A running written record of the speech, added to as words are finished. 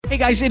Hey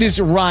guys, it is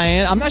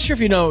Ryan. I'm not sure if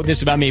you know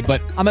this about me, but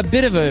I'm a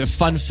bit of a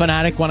fun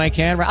fanatic when I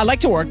can. I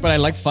like to work, but I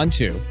like fun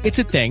too. It's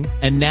a thing.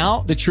 And now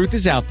the truth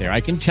is out there.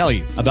 I can tell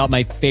you about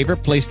my favorite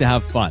place to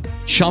have fun.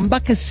 Chumba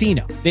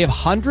Casino. They have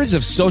hundreds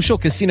of social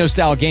casino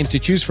style games to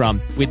choose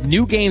from with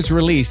new games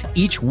released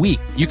each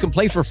week. You can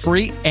play for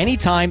free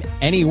anytime,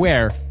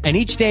 anywhere. And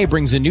each day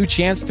brings a new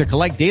chance to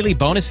collect daily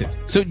bonuses.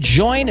 So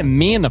join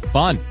me in the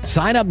fun.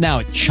 Sign up now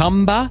at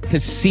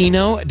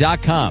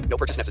ChumbaCasino.com. No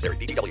purchase necessary.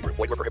 VGW Group.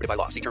 Void where prohibited by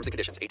law. See terms and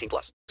conditions.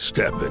 18+.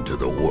 Step into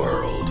the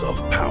world of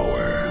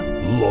power,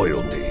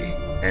 loyalty,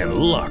 and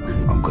luck.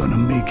 I'm gonna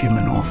make him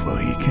an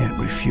offer he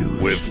can't refuse.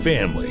 With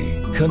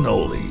family,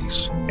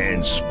 cannolis,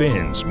 and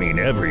spins mean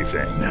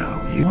everything.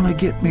 Now, you wanna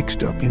get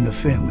mixed up in the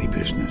family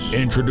business.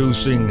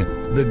 Introducing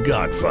The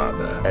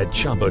Godfather at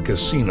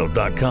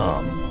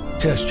ChumbaCasino.com.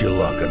 Test your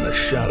luck in the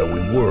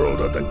shadowy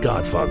world of The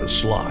Godfather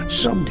slot.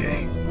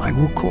 Someday, I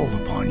will call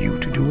upon you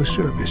to do a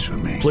service for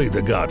me. Play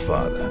The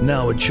Godfather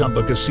now at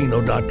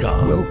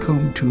ChumbaCasino.com.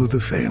 Welcome to the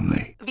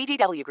family.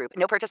 VGW Group.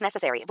 No purchase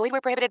necessary. Void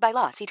where prohibited by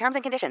law. See terms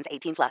and conditions.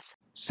 18+.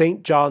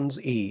 St.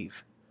 John's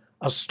Eve,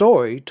 a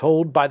story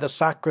told by the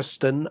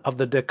sacristan of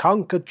the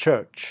Dekanka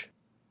Church.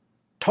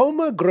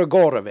 Toma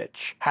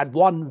Grigorovich had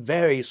one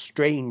very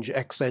strange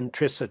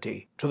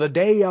eccentricity. To the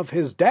day of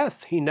his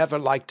death, he never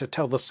liked to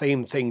tell the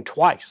same thing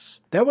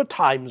twice. There were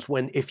times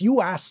when, if you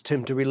asked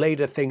him to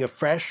relate a thing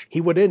afresh,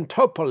 he would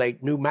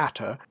interpolate new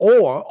matter,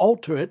 or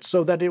alter it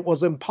so that it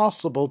was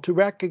impossible to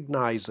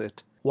recognize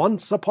it.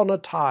 Once upon a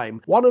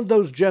time, one of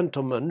those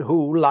gentlemen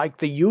who, like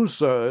the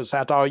usurers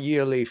at our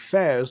yearly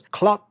fairs,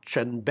 clutch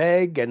and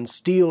beg and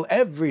steal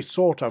every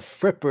sort of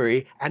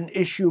frippery, and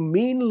issue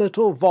mean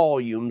little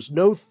volumes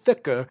no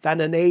thicker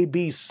than an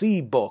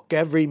ABC book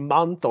every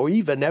month or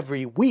even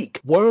every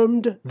week,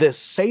 wormed this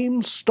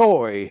same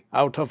story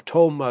out of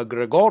Toma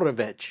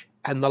Grigorovich,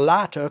 and the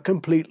latter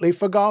completely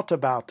forgot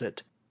about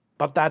it.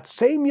 But that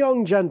same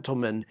young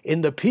gentleman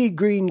in the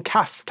pea-green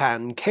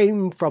kaftan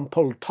came from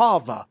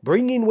Poltava,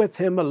 bringing with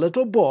him a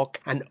little book,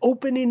 and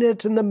opening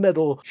it in the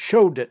middle,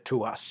 showed it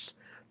to us.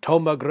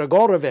 Toma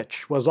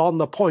Grigorovich was on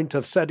the point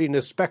of setting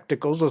his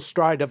spectacles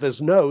astride of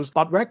his nose,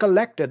 but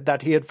recollected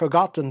that he had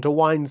forgotten to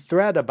wind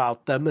thread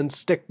about them and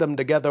stick them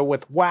together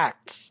with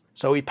wax.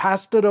 So he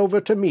passed it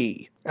over to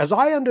me. As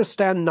I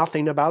understand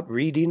nothing about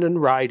reading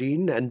and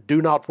writing, and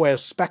do not wear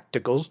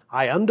spectacles,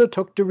 I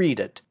undertook to read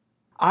it.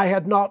 I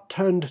had not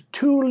turned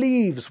 2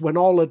 leaves when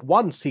all at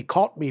once he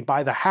caught me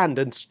by the hand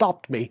and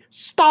stopped me.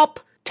 "Stop!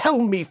 Tell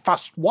me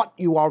first what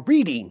you are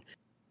reading."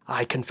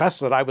 I confess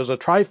that I was a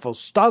trifle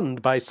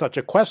stunned by such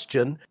a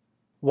question.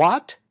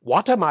 "What?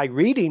 What am I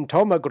reading,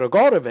 Toma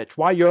Grigorovich?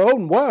 Why, your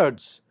own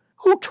words."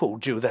 "Who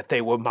told you that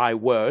they were my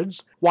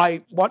words?"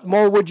 "Why, what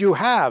more would you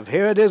have?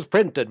 Here it is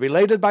printed,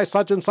 related by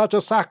such and such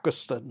a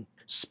sacristan."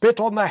 "Spit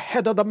on the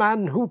head of the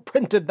man who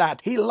printed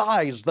that. He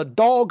lies, the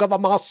dog of a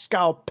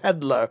Moscow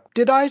peddler."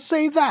 "Did I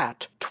say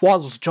that?"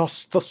 "'Twas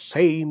just the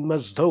same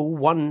as though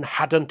one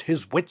hadn't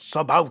his wits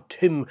about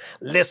him.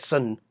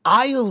 Listen,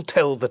 I'll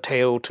tell the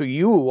tale to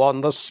you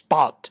on the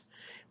spot."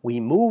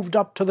 We moved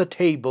up to the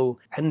table,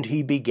 and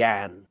he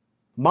began.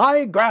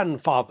 "My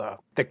grandfather,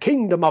 the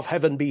kingdom of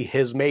heaven be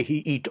his, may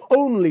he eat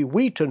only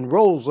wheaten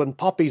rolls and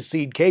poppy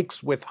seed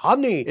cakes with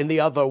honey in the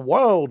other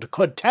world,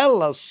 could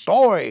tell a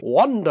story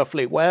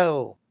wonderfully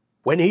well.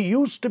 When he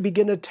used to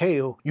begin a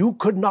tale, you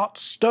could not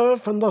stir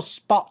from the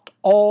spot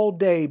all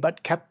day,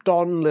 but kept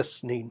on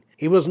listening.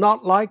 He was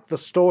not like the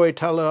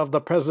storyteller of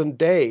the present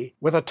day,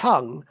 with a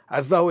tongue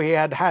as though he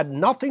had had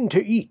nothing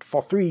to eat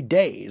for 3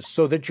 days,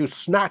 so that you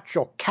snatch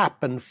your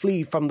cap and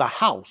flee from the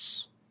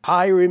house.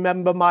 I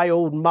remember my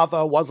old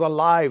mother was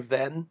alive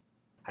then,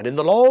 and in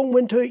the long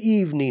winter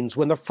evenings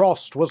when the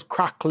frost was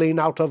crackling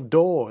out of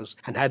doors,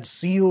 and had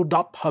sealed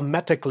up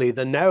hermetically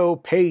the narrow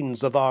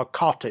panes of our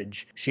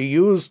cottage, she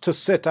used to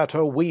sit at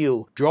her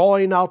wheel,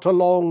 drawing out a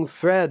long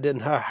thread in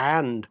her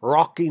hand,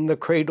 rocking the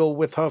cradle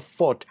with her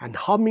foot, and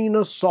humming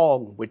a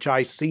song which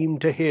I seem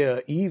to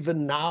hear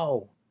even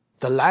now.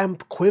 The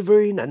lamp,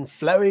 quivering and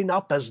flaring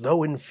up as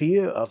though in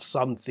fear of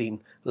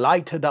something,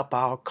 lighted up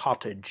our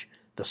cottage.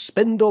 The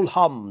spindle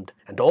hummed,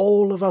 and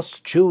all of us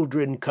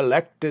children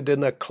collected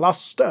in a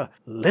cluster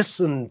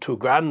listened to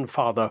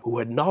grandfather, who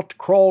had not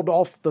crawled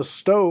off the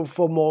stove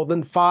for more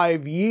than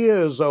 5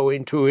 years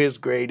owing to his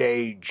great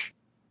age.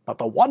 But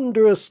the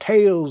wondrous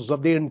tales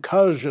of the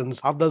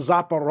incursions of the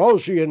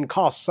Zaporozhian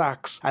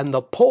Cossacks and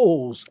the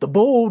Poles, the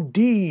bold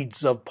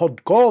deeds of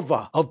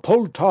Podkova, of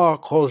Poltar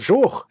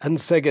Kožuch and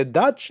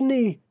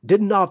Segedachny,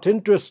 did not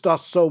interest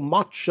us so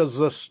much as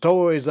the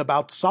stories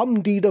about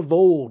some deed of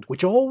old,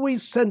 which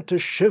always sent a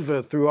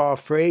shiver through our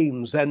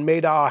frames and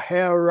made our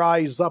hair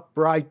rise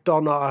upright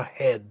on our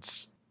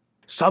heads.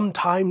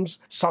 Sometimes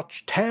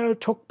such terror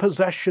took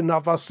possession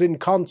of us in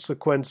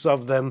consequence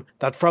of them,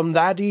 that from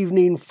that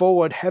evening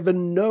forward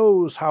heaven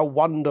knows how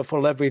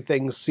wonderful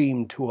everything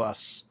seemed to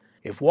us.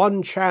 If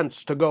one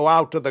chanced to go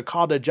out of the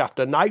cottage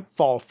after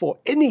nightfall for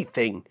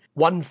anything,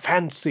 one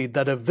fancied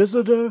that a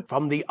visitor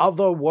from the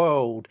other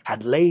world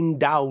had lain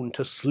down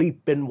to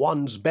sleep in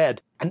one's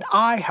bed, and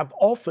I have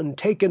often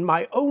taken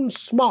my own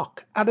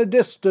smock at a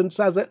distance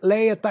as it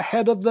lay at the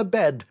head of the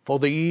bed for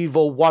the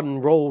evil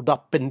one rolled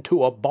up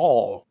into a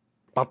ball.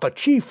 But the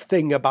chief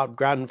thing about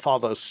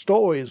grandfather's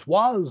stories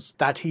was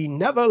that he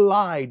never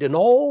lied in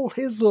all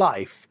his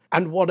life,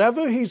 and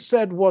whatever he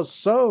said was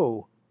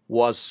so,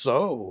 was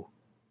so.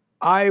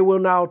 I will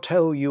now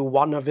tell you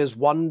one of his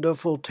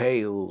wonderful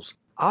tales.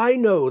 I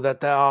know that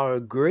there are a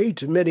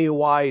great many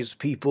wise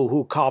people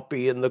who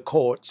copy in the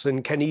courts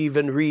and can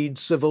even read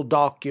civil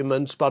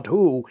documents, but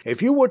who,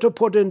 if you were to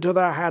put into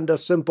their hand a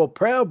simple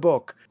prayer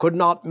book, could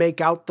not make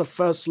out the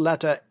first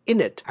letter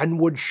in it, and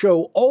would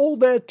show all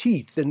their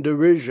teeth in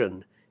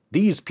derision.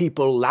 These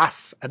people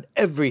laugh at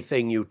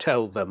everything you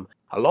tell them.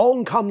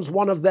 Along comes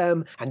one of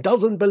them and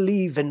doesn't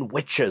believe in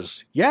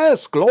witches.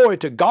 Yes, glory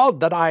to God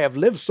that I have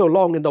lived so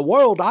long in the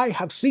world. I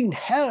have seen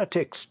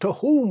heretics to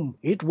whom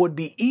it would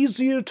be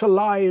easier to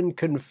lie in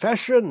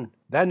confession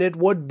than it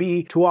would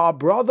be to our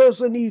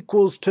brothers and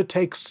equals to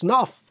take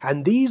snuff,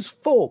 and these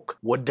folk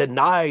would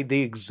deny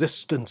the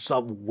existence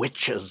of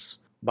witches.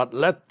 But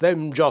let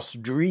them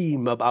just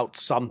dream about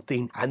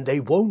something, and they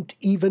won't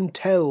even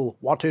tell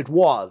what it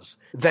was.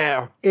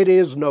 There, it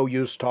is no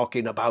use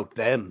talking about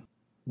them.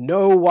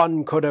 No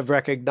one could have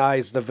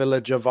recognized the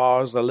village of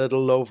ours a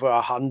little over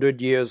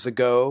 100 years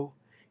ago.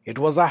 It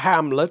was a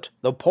hamlet,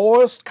 the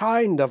poorest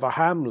kind of a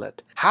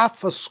hamlet.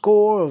 Half a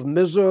score of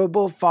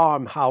miserable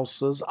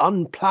farmhouses,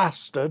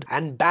 unplastered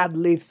and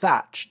badly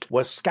thatched,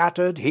 were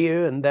scattered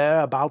here and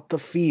there about the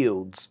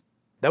fields.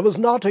 There was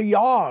not a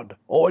yard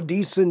or a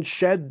decent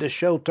shed to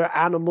shelter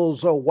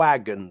animals or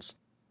wagons.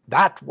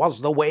 That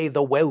was the way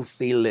the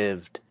wealthy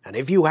lived, and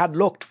if you had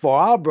looked for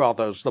our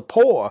brothers, the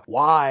poor,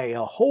 why,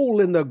 a hole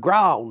in the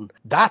ground,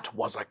 that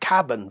was a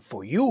cabin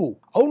for you.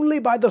 Only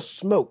by the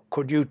smoke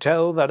could you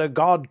tell that a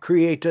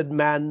God-created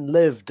man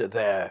lived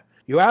there.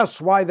 You ask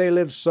why they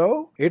lived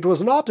so? It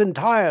was not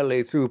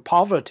entirely through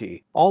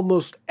poverty.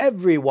 Almost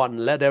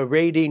everyone led a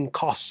raiding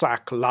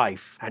Cossack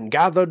life, and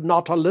gathered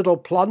not a little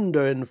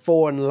plunder in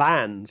foreign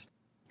lands.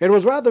 It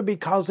was rather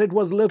because it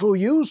was little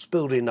use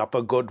building up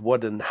a good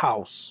wooden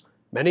house.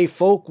 Many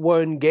folk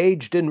were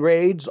engaged in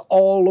raids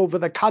all over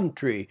the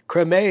country,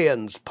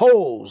 Crimeans,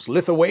 Poles,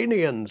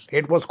 Lithuanians.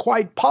 It was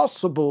quite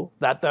possible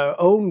that their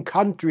own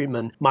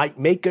countrymen might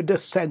make a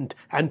descent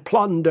and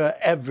plunder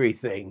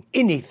everything.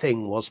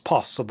 Anything was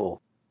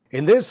possible.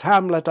 In this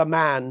hamlet a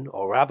man,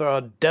 or rather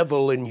a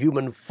devil in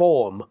human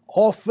form,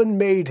 often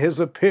made his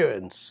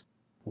appearance.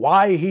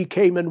 Why he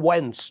came and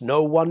whence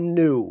no one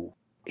knew.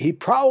 He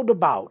prowled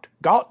about,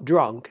 got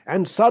drunk,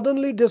 and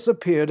suddenly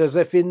disappeared as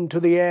if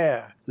into the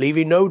air,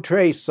 leaving no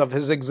trace of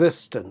his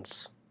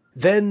existence.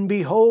 Then,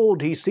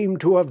 behold, he seemed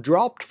to have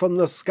dropped from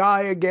the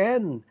sky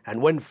again,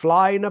 and went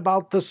flying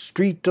about the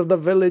street of the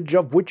village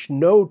of which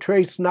no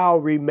trace now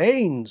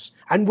remains,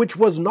 and which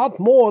was not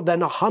more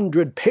than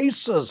 100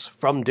 paces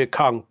from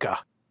Dikanka.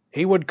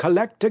 He would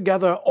collect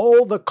together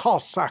all the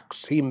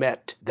Cossacks he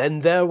met. Then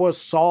there were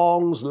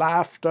songs,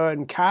 laughter,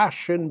 and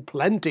cash in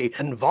plenty,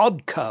 and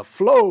vodka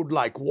flowed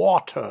like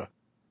water.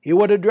 He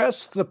would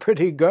address the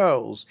pretty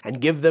girls, and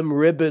give them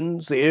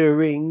ribbons,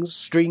 earrings,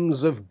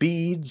 strings of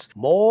beads,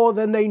 more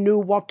than they knew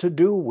what to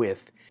do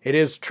with. It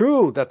is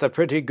true that the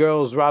pretty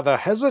girls rather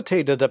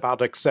hesitated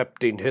about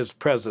accepting his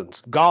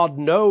presents. God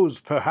knows,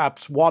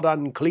 perhaps, what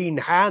unclean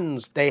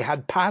hands they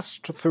had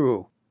passed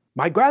through.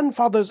 My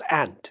grandfather's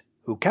aunt,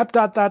 who kept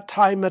at that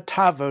time a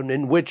tavern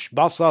in which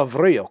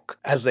Vasilievich,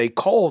 as they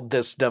called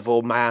this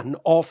devil-man,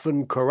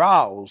 often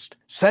caroused,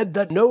 said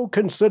that no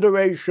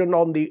consideration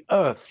on the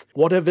earth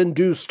would have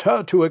induced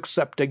her to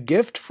accept a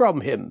gift from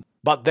him.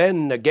 But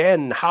then,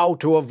 again, how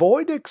to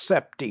avoid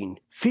accepting?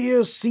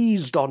 Fear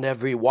seized on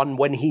everyone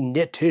when he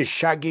knit his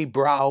shaggy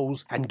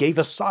brows and gave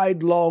a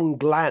sidelong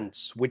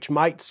glance which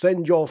might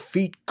send your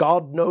feet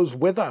God knows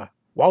whither.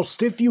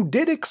 Whilst if you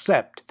did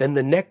accept, then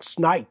the next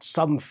night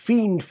some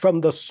fiend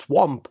from the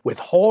swamp, with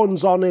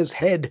horns on his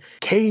head,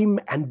 came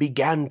and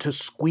began to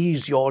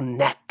squeeze your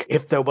neck,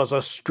 if there was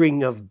a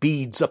string of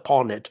beads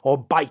upon it, or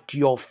bite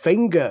your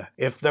finger,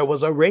 if there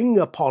was a ring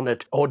upon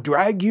it, or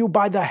drag you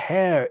by the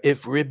hair,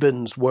 if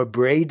ribbons were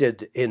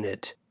braided in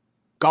it.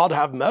 God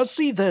have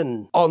mercy,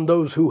 then, on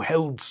those who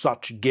held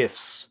such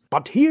gifts.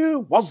 But here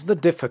was the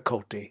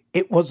difficulty.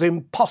 It was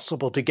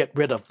impossible to get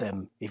rid of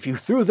them. If you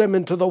threw them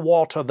into the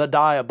water, the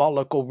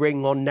diabolical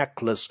ring or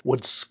necklace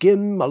would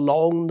skim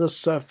along the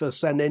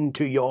surface and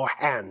into your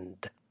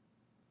hand.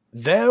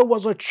 There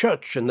was a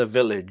church in the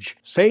village,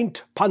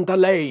 St.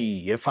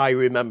 Pantelei, if I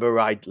remember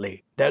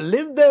rightly. There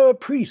lived there a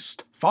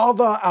priest,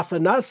 Father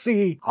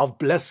Athanasi of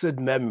blessed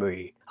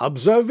memory.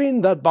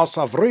 Observing that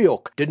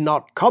Vasilievich did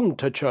not come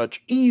to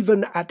church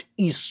even at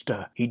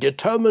Easter, he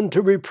determined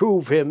to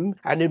reprove him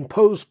and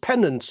impose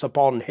penance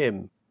upon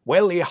him.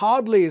 Well, he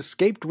hardly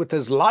escaped with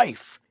his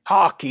life.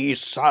 "Harkye,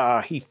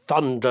 sir," he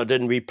thundered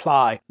in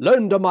reply,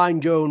 "learn to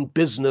mind your own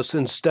business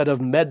instead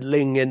of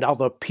meddling in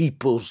other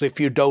people's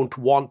if you don't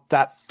want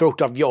that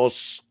throat of yours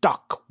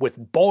stuck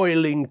with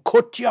boiling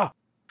kutya.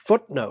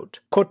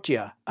 Footnote,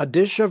 kutya, a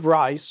dish of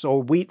rice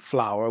or wheat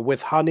flour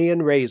with honey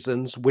and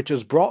raisins, which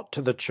is brought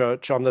to the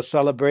church on the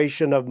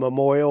celebration of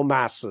memorial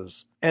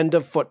masses. End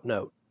of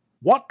footnote.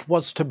 What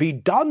was to be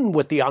done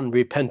with the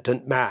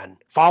unrepentant man?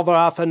 Father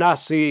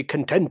Athanasi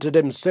contented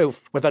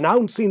himself with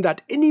announcing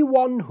that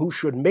anyone who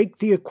should make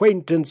the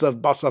acquaintance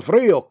of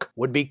Vasilievich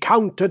would be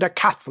counted a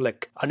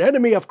Catholic, an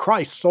enemy of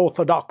Christ's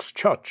Orthodox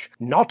Church,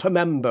 not a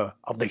member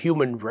of the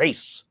human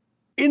race.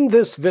 In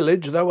this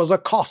village there was a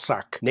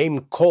Cossack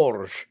named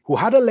Korj, who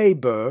had a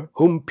laborer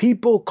whom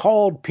people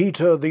called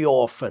Peter the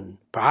Orphan,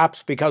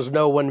 perhaps because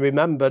no one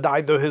remembered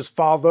either his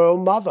father or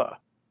mother.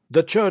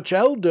 The church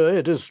elder,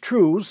 it is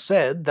true,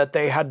 said that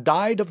they had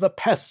died of the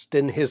pest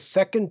in his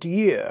 2nd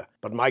year,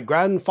 but my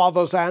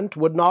grandfather's aunt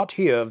would not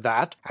hear of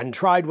that, and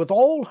tried with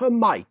all her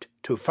might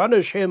to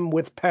furnish him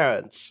with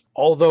parents,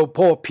 although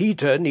poor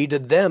Peter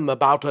needed them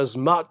about as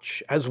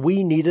much as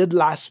we needed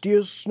last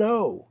year's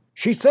snow.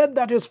 She said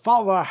that his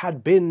father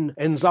had been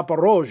in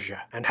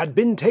Zaporozhye and had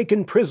been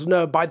taken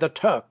prisoner by the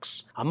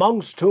Turks,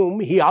 amongst whom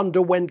he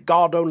underwent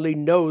God only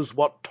knows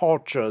what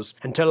tortures,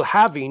 until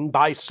having,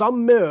 by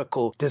some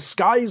miracle,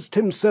 disguised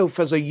himself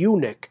as a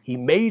eunuch, he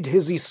made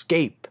his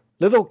escape.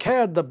 Little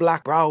cared the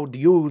black-browed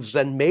youths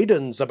and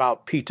maidens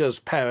about Peter's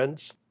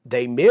parents.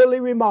 They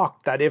merely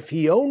remarked that if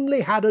he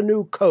only had a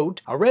new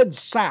coat, a red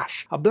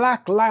sash, a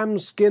black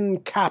lambskin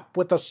cap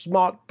with a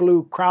smart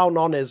blue crown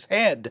on his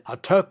head, a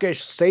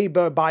Turkish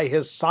sabre by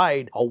his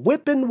side, a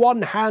whip in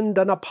one hand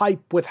and a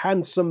pipe with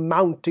handsome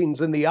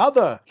mountings in the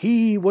other,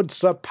 he would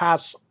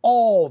surpass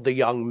all the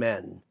young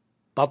men.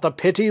 But the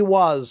pity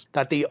was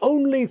that the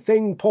only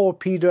thing poor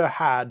Peter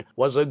had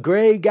was a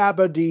grey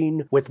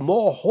gabardine with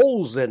more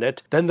holes in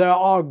it than there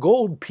are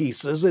gold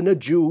pieces in a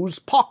Jew's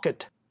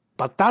pocket.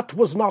 But that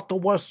was not the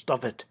worst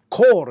of it.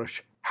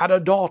 Korj had a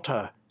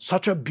daughter,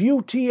 such a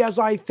beauty as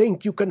I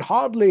think you can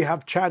hardly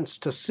have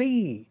chanced to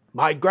see.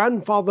 My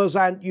grandfather's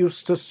aunt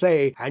used to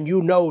say, and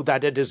you know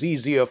that it is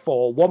easier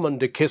for a woman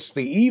to kiss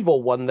the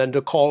evil one than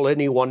to call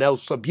anyone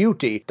else a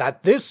beauty,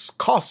 that this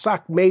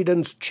Cossack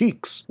maiden's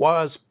cheeks were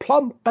as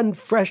plump and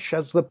fresh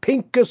as the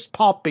pinkest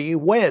poppy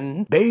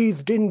when,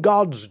 bathed in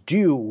God's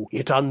dew,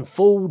 it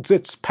unfolds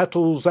its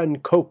petals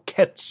and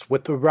coquettes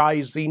with the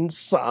rising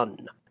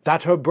sun.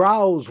 That her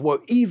brows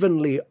were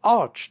evenly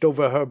arched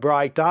over her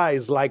bright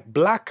eyes like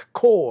black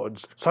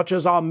cords, such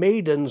as our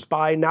maidens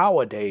buy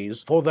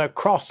nowadays for their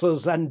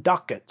crosses and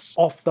ducats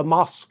off the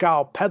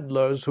Moscow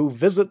peddlers who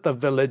visit the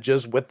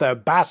villages with their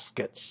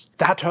baskets.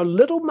 That her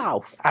little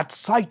mouth, at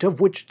sight of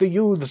which the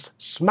youths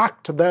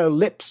smacked their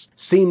lips,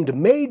 seemed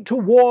made to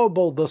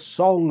warble the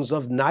songs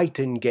of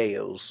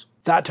nightingales.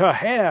 That her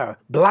hair,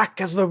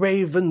 black as the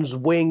raven's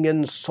wing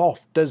and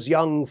soft as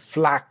young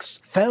flax,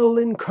 fell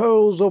in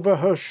curls over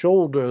her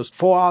shoulders,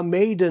 for our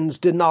maidens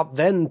did not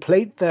then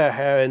plait their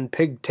hair in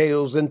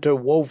pigtails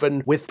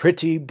interwoven with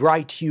pretty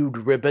bright-hued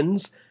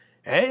ribbons.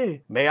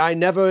 May I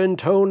never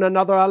intone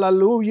another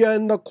Alleluia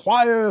in the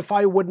choir if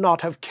I would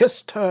not have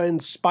kissed her in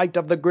spite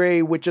of the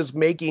grey which is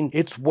making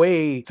its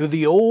way through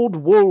the old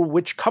wool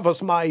which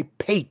covers my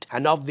pate,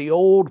 and of the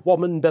old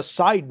woman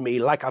beside me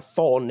like a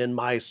thorn in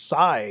my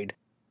side.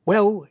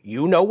 Well,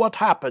 you know what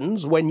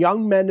happens when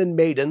young men and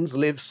maidens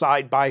live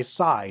side by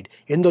side.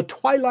 In the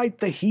twilight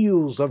the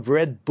heels of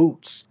red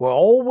boots were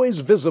always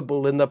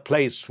visible in the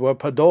place where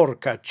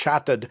Pedorka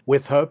chatted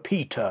with her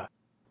Peter.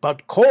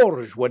 But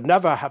Korj would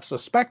never have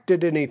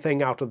suspected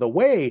anything out of the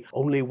way,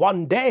 only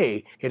one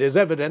day, it is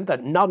evident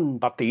that none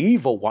but the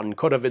evil one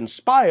could have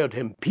inspired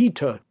him.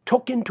 Peter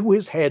took into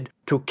his head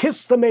to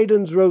kiss the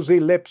maiden's rosy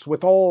lips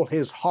with all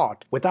his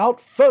heart, without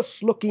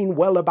first looking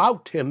well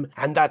about him,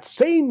 and that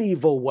same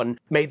evil one,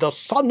 may the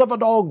son of a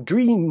dog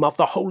dream of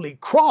the Holy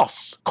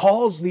Cross,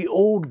 caused the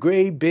old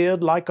grey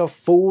beard like a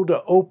fool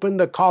to open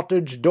the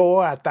cottage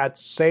door at that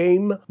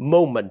same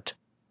moment.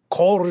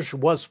 Korj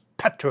was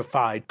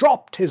petrified,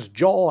 dropped his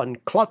jaw,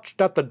 and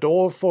clutched at the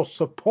door for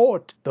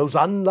support. Those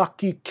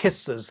unlucky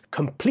kisses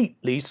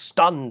completely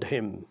stunned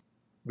him.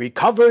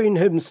 Recovering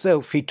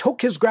himself, he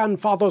took his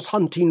grandfather's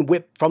hunting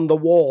whip from the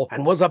wall,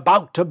 and was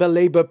about to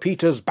belabor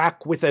Peter's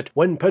back with it,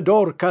 when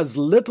Pedorka's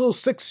little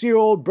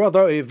 6-year-old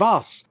brother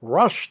Ivas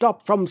rushed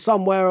up from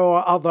somewhere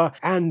or other,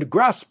 and,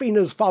 grasping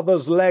his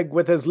father's leg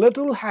with his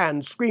little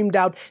hand, screamed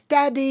out,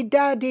 "Daddy,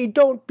 Daddy,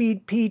 don't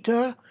beat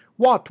Peter!"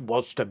 What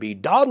was to be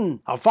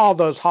done? A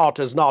father's heart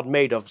is not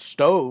made of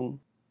stone.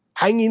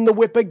 Hanging the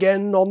whip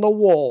again on the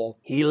wall,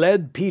 he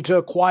led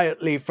Peter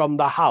quietly from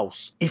the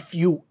house. "If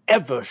you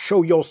ever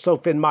show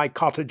yourself in my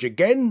cottage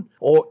again,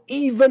 or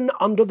even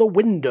under the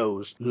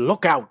windows,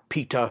 look out,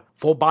 Peter,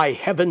 for by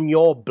heaven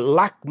your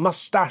black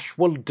moustache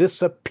will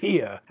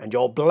disappear, and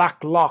your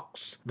black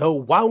locks, though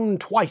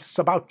wound twice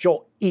about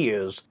your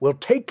ears, will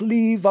take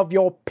leave of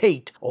your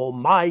pate, or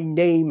my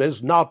name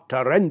is not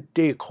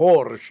Terenti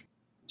Korj."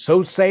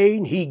 So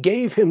saying, he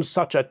gave him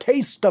such a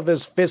taste of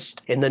his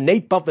fist in the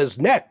nape of his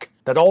neck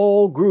that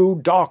all grew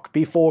dark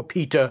before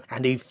Peter,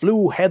 and he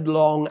flew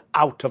headlong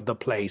out of the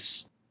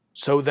place.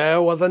 So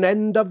there was an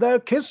end of their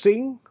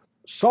kissing.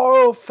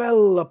 Sorrow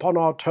fell upon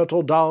our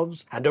turtle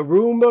doves, and a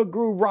rumor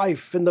grew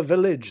rife in the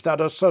village that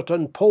a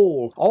certain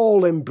Pole,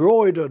 all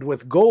embroidered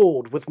with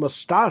gold, with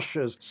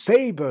moustaches,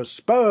 sabres,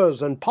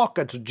 spurs, and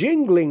pockets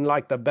jingling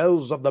like the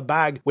bells of the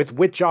bag with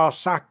which our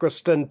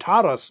sacristan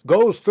Taras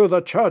goes through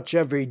the church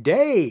every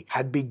day,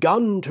 had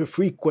begun to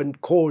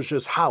frequent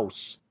Korge's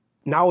house.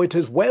 Now it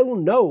is well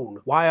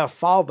known why a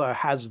father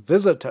has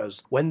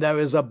visitors when there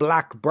is a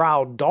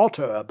black-browed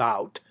daughter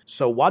about.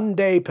 So one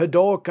day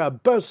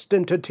Pedorka burst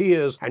into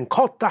tears and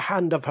caught the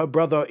hand of her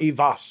brother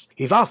Ivas.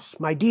 "Ivas,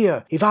 my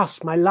dear,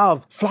 Ivas, my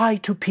love, fly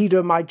to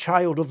Peter, my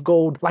child of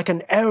gold, like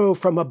an arrow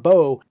from a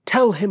bow.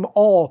 Tell him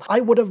all. I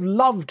would have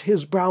loved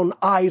his brown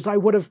eyes, I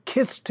would have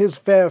kissed his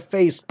fair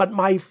face, but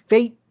my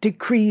fate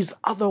decrees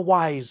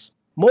otherwise.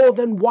 More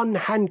than one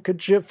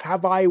handkerchief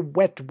have I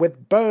wet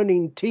with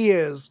burning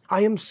tears.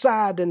 I am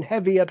sad and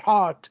heavy at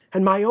heart,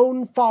 and my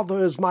own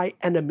father is my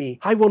enemy.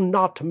 I will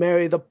not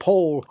marry the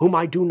Pole, whom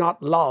I do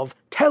not love.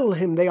 Tell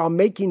him they are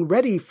making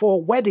ready for a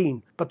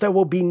wedding, but there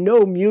will be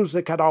no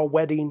music at our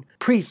wedding.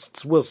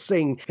 Priests will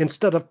sing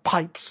instead of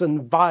pipes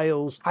and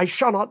viols. I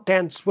shall not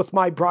dance with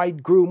my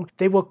bridegroom.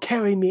 They will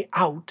carry me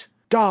out.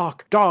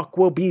 Dark, dark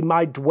will be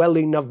my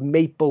dwelling of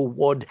maple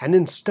wood, and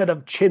instead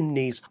of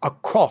chimneys, a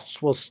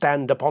cross will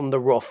stand upon the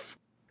roof."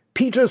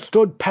 Peter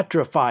stood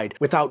petrified,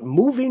 without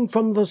moving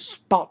from the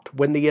spot,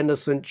 when the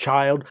innocent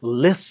child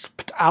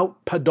lisped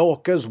out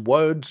Pedorka's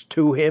words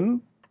to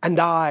him. "And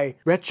I,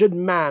 wretched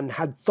man,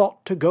 had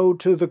thought to go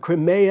to the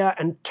Crimea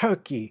and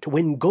Turkey, to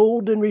win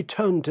gold in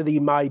return to thee,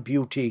 my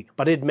beauty,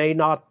 but it may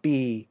not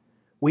be.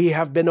 We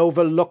have been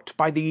overlooked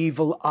by the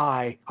evil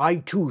eye. I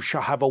too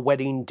shall have a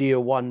wedding,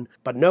 dear one,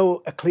 but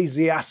no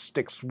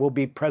ecclesiastics will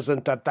be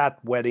present at that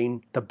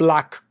wedding. The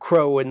black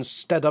crow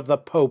instead of the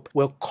Pope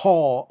will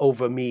caw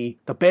over me.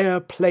 The bare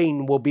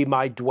plain will be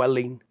my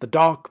dwelling, the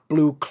dark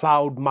blue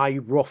cloud my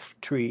roof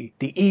tree.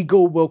 The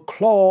eagle will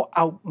claw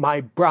out my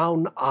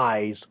brown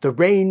eyes. The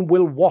rain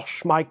will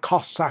wash my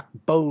Cossack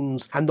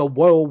bones, and the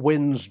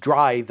whirlwinds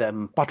dry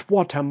them. But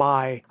what am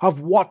I? Of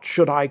what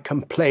should I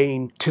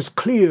complain? 'Tis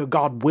clear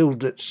God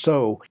willed it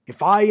so.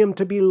 If I am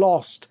to be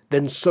lost,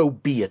 then so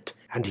be it."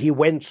 And he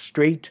went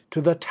straight to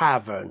the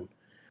tavern.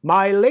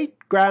 My late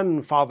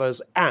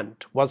grandfather's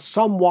aunt was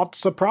somewhat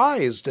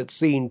surprised at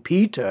seeing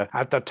Peter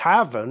at the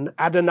tavern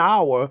at an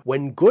hour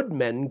when good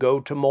men go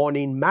to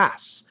morning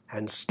mass,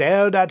 and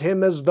stared at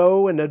him as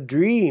though in a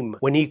dream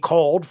when he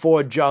called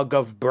for a jug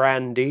of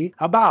brandy,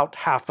 about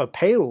half a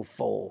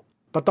pailful.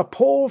 But the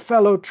poor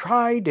fellow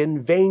tried in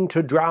vain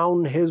to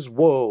drown his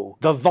woe.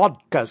 The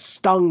vodka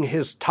stung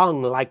his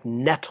tongue like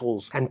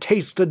nettles, and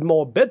tasted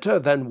more bitter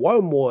than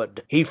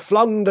wormwood. He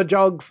flung the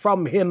jug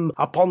from him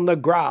upon the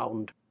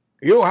ground.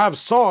 "You have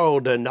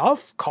sorrowed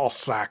enough,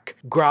 Cossack,"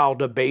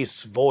 growled a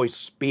bass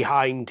voice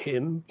behind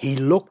him. He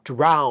looked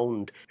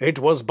round. It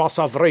was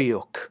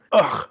Vasilievich.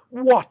 Ugh,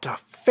 what a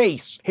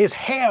face! His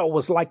hair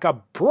was like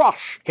a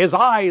brush, his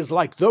eyes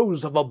like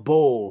those of a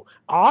bull.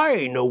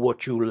 "I know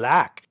what you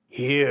lack.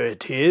 Here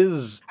it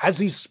is." As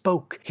he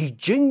spoke, he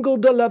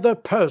jingled a leather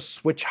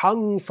purse which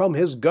hung from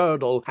his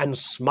girdle, and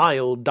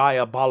smiled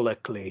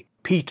diabolically.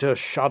 Peter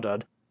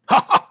shuddered.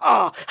 "Ha, ha,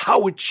 ha!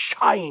 How it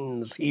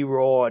shines!" he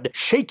roared,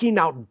 shaking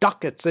out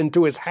ducats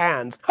into his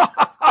hands. "Ha,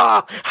 ha,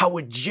 ha! How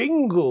it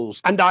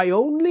jingles! And I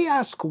only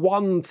ask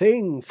one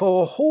thing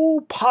for a whole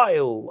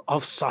pile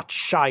of such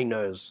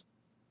shiners."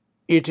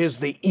 "It is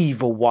the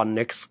evil one,"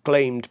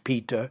 exclaimed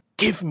Peter.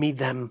 "Give me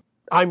them.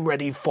 I'm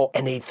ready for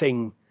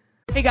anything."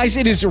 Hey guys,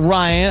 it is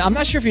Ryan. I'm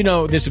not sure if you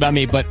know this about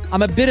me, but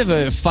I'm a bit of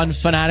a fun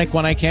fanatic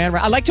when I can.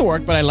 I like to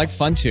work, but I like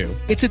fun too.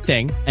 It's a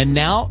thing. And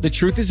now the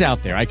truth is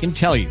out there. I can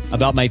tell you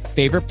about my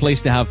favorite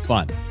place to have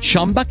fun.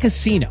 Chumba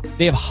Casino.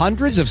 They have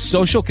hundreds of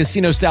social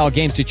casino style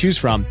games to choose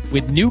from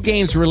with new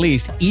games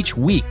released each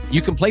week.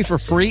 You can play for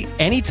free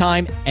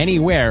anytime,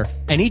 anywhere.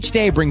 And each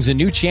day brings a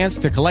new chance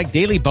to collect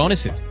daily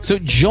bonuses. So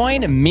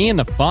join me in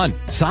the fun.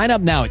 Sign up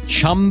now at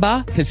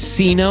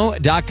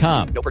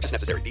ChumbaCasino.com. No purchase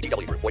necessary.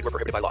 VGW Group. Void where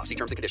prohibited by law. See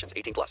terms and conditions.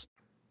 18+.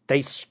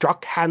 They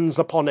struck hands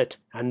upon it,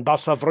 and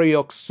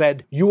Vasilievich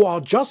said, "You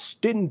are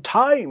just in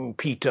time,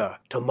 Peter.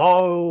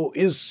 Tomorrow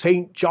is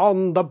St.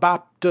 John the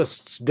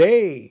Baptist's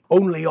day.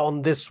 Only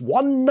on this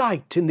one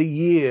night in the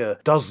year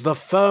does the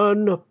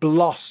fern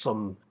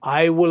blossom.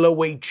 I will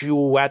await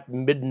you at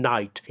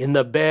midnight in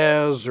the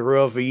Bear's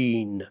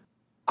Ravine."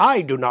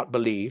 I do not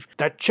believe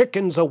that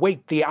chickens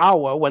await the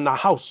hour when the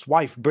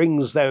housewife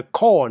brings their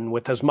corn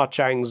with as much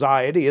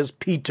anxiety as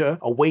Peter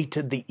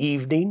awaited the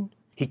evening.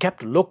 He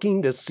kept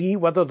looking to see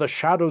whether the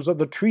shadows of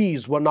the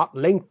trees were not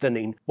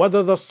lengthening,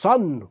 whether the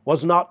sun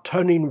was not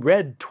turning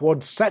red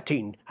toward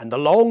setting, and the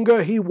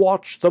longer he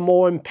watched, the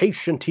more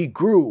impatient he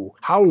grew.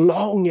 How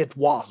long it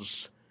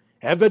was!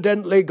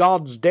 Evidently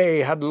God's day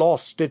had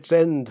lost its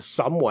end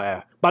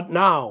somewhere. But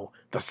now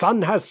the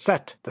sun has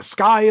set, the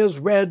sky is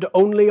red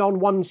only on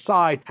one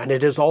side, and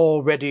it is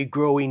already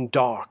growing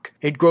dark.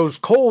 It grows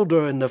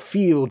colder in the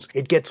fields,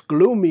 it gets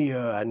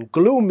gloomier, and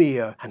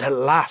at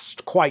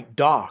last quite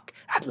dark.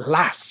 At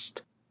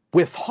last!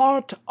 With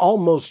heart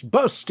almost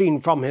bursting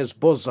from his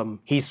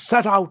bosom, he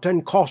set out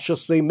and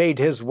cautiously made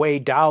his way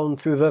down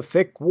through the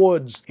thick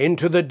woods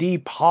into the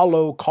deep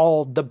hollow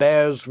called the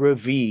Bear's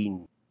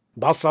Ravine.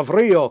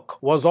 Basavriuk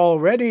was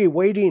already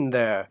waiting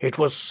there. It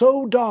was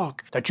so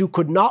dark that you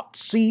could not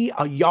see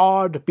a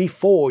yard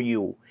before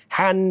you.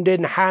 Hand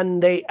in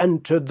hand they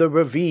entered the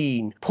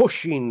ravine,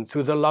 pushing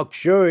through the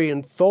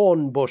luxuriant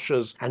thorn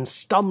bushes and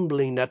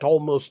stumbling at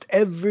almost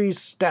every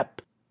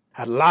step.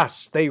 At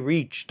last they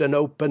reached an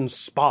open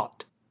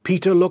spot.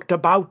 Peter looked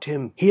about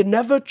him. He had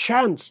never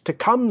chanced to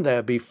come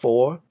there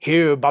before.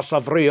 Here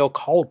Basavriuk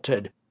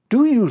halted.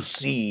 "Do you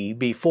see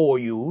before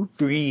you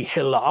 3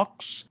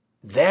 hillocks?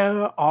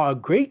 There are a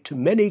great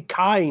many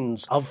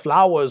kinds of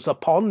flowers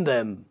upon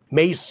them.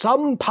 May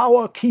some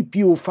power keep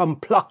you from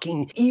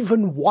plucking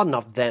even one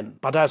of them.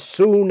 But as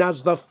soon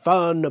as the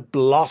fern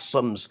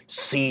blossoms,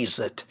 seize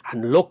it,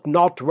 and look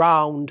not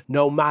round,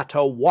 no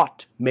matter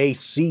what may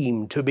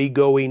seem to be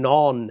going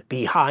on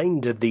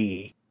behind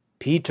thee."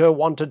 Peter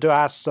wanted to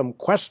ask some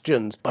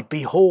questions, but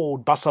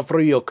behold,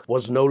 Basavriuk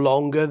was no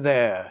longer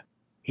there.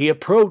 He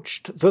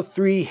approached the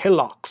 3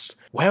 hillocks.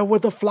 Where were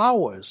the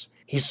flowers?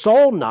 He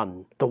saw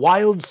none. The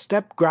wild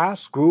steppe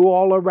grass grew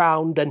all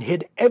around and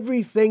hid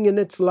everything in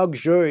its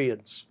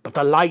luxuriance. But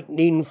the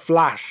lightning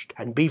flashed,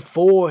 and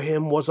before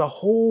him was a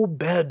whole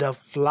bed of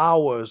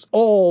flowers,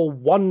 all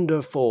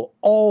wonderful,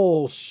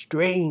 all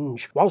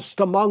strange, whilst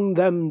among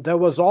them there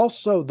was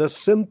also the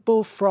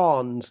simple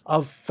fronds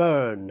of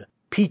fern.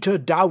 Peter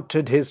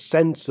doubted his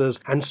senses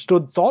and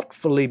stood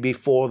thoughtfully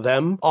before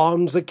them,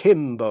 arms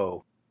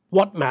akimbo.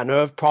 What manner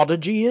of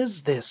prodigy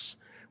is this?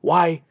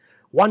 Why,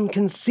 one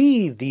can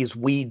see these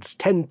weeds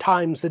 10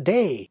 times a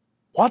day.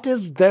 What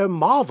is there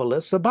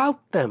marvelous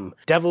about them?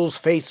 Devil's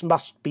face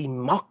must be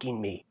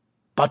mocking me.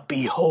 But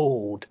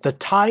behold, the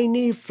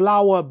tiny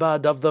flower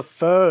bud of the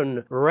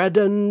fern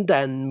reddened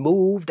and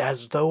moved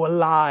as though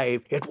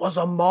alive. It was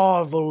a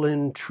marvel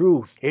in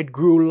truth. It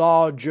grew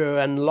larger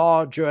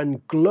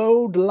and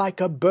glowed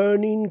like a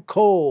burning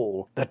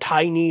coal. The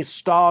tiny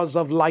stars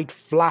of light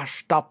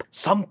flashed up.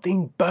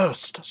 Something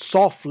burst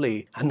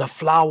softly, and the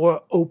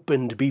flower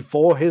opened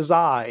before his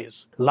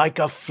eyes, like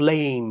a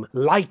flame,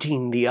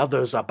 lighting the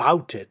others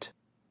about it.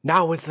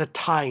 Now is the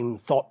time,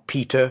 thought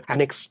Peter,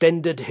 and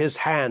extended his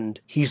hand.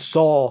 He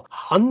saw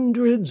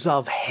hundreds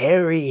of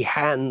hairy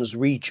hands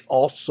reach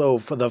also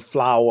for the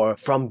flower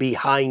from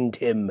behind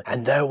him,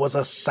 and there was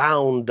a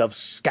sound of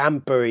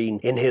scampering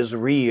in his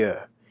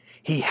rear.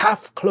 He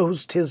half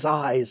closed his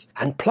eyes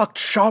and plucked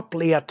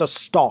sharply at the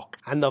stalk,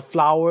 and the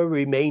flower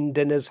remained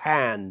in his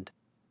hand.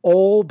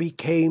 All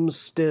became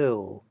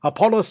still.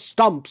 Upon a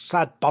stump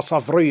sat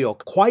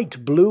Basavriuk,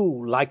 quite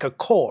blue like a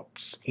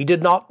corpse. He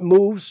did not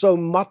move so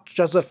much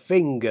as a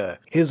finger.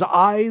 His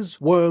eyes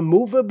were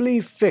immovably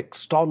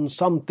fixed on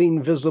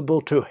something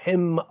visible to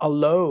him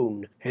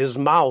alone. His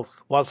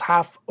mouth was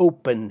half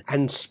open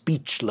and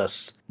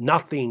speechless.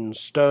 Nothing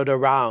stirred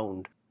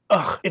around.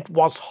 Ugh, it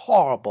was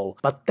horrible.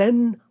 But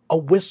then a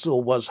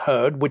whistle was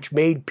heard which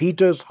made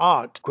Peter's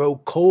heart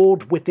grow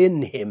cold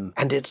within him,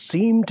 and it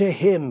seemed to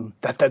him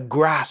that the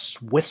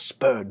grass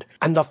whispered,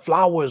 and the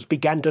flowers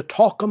began to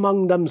talk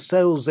among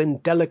themselves in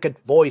delicate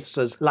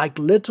voices like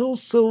little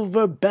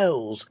silver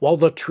bells, while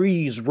the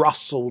trees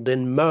rustled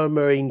in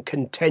murmuring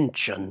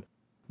contention.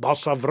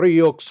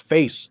 Basavriuk's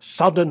face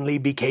suddenly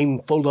became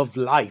full of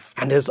life,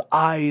 and his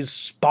eyes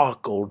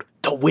sparkled.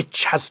 "The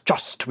witch has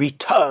just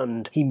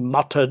returned," he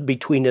muttered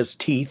between his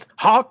teeth.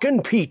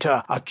 "Hearken,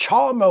 Peter, a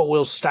charmer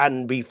will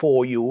stand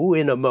before you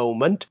in a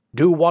moment.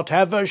 Do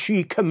whatever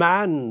she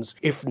commands.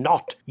 If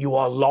not, you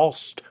are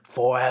lost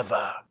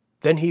forever."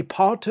 Then he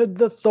parted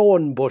the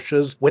thorn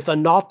bushes with a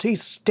knotty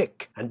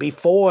stick, and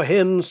before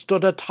him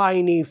stood a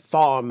tiny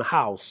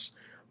farmhouse.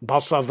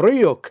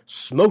 Basavriuk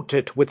smote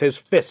it with his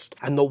fist,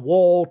 and the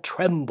wall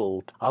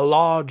trembled. A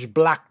large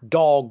black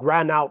dog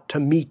ran out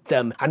to meet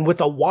them, and with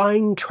a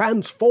whine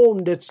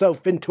transformed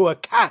itself into a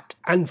cat,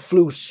 and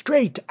flew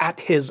straight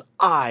at his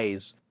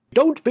eyes.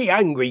 "Don't be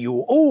angry,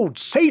 you old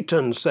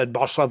Satan," said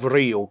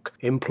Basavriuk,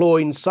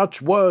 employing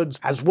such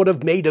words as would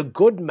have made a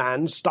good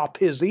man stop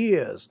his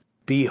ears.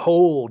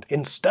 Behold,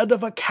 instead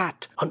of a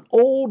cat, an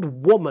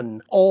old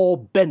woman, all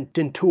bent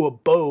into a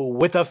bow,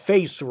 with a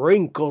face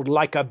wrinkled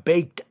like a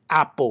baked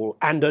apple,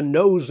 and a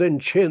nose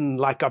and chin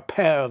like a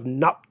pair of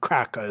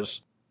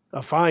nutcrackers.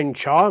 A fine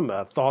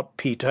charmer, thought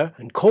Peter,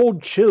 and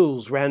cold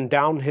chills ran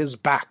down his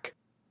back.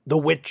 The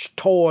witch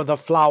tore the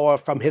flower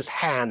from his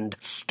hand,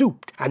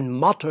 stooped, and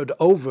muttered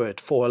over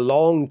it for a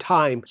long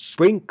time,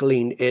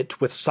 sprinkling it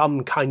with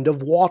some kind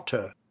of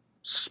water.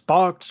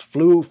 Sparks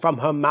flew from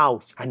her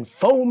mouth, and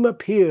foam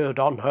appeared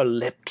on her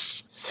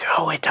lips.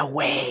 "Throw it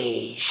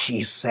away,"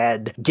 she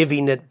said,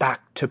 giving it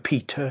back to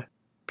Peter.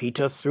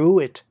 Peter threw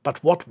it,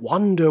 but what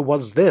wonder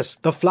was this?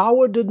 The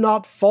flower did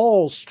not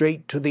fall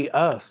straight to the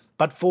earth,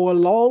 but for a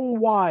long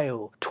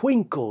while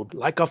twinkled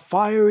like a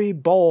fiery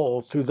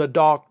ball through the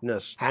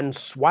darkness, and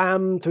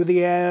swam through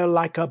the air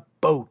like a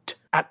boat.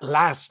 At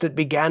last it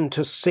began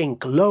to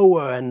sink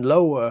lower and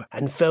lower,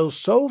 and fell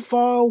so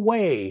far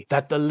away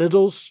that the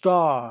little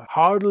star,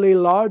 hardly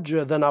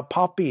larger than a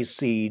poppy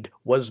seed,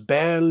 was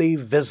barely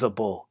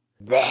visible.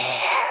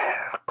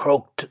 "There,"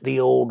 croaked the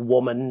old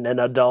woman in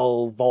a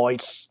dull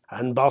voice,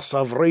 and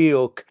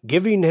Basavriuk,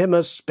 giving him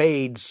a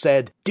spade,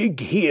 said, "Dig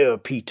here,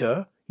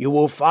 Peter. You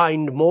will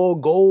find more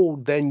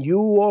gold than you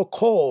or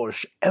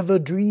Korsh ever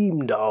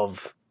dreamed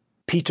of."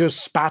 Peter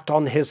spat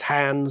on his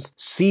hands,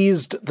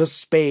 seized the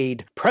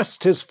spade,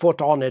 pressed his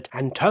foot on it,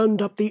 and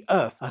turned up the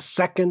earth a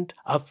second,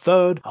 a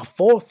third, a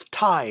fourth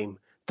time.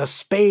 The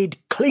spade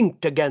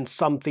clinked against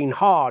something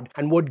hard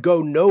and would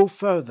go no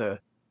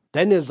further.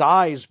 Then his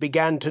eyes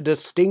began to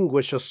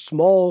distinguish a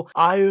small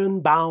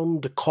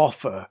iron-bound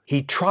coffer.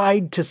 He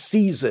tried to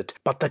seize it,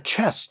 but the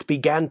chest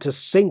began to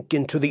sink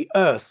into the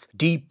earth,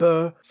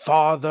 deeper,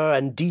 farther,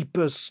 and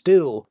deeper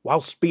still,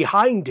 whilst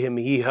behind him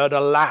he heard a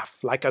laugh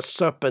like a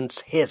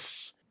serpent's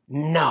hiss.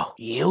 "No,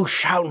 you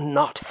shall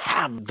not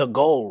have the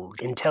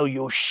gold until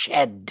you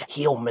shed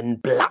human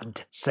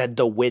blood," said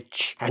the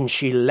witch, and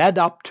she led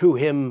up to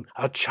him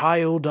a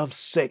child of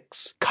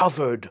 6,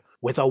 covered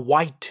with a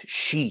white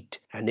sheet,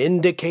 and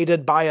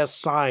indicated by a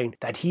sign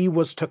that he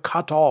was to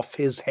cut off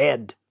his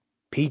head.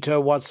 Peter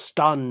was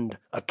stunned.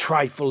 A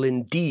trifle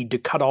indeed to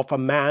cut off a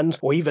man's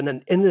or even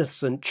an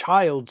innocent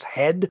child's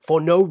head for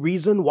no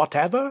reason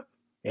whatever.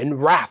 In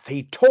wrath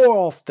he tore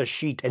off the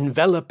sheet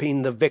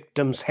enveloping the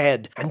victim's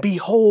head, and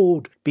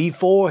behold,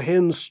 before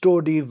him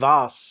stood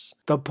Ivas.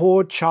 The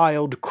poor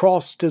child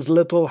crossed his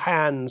little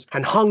hands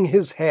and hung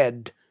his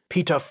head.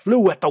 Peter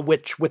flew at the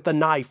witch with the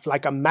knife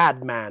like a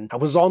madman,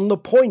 and was on the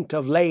point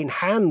of laying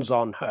hands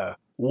on her.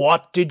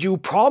 "What did you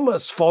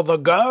promise for the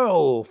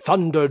girl?"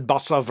 thundered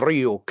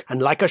Basavriuk,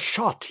 and like a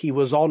shot he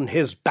was on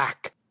his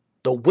back.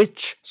 The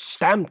witch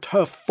stamped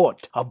her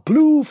foot. A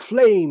blue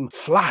flame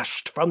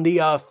flashed from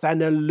the earth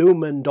and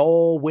illumined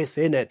all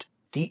within it.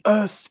 The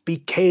earth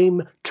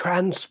became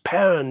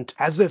transparent,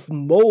 as if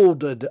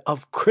molded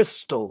of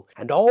crystal,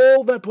 and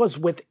all that was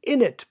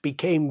within it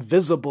became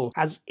visible,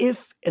 as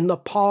if in the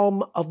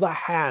palm of the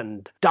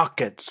hand.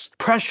 Ducats,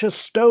 precious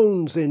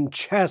stones in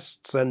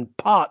chests and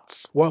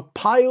pots, were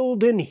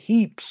piled in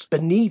heaps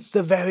beneath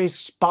the very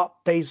spot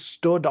they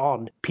stood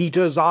on.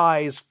 Peter's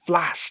eyes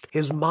flashed,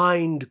 his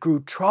mind grew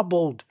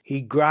troubled. He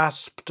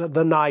grasped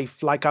the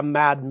knife like a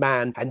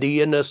madman, and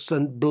the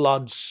innocent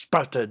blood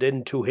spurted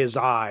into his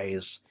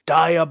eyes.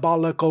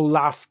 Diabolical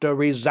laughter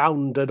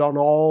resounded on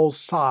all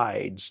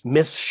sides.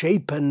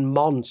 Misshapen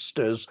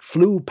monsters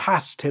flew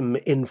past him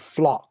in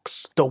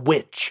flocks. The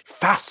witch,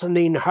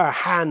 fastening her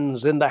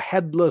hands in the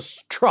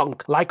headless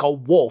trunk like a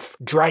wolf,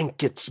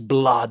 drank its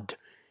blood.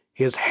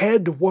 His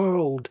head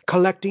whirled.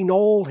 Collecting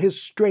all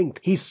his strength,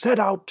 he set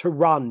out to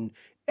run.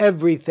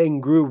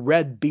 Everything grew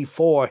red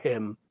before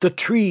him. The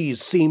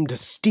trees seemed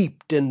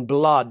steeped in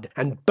blood,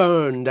 and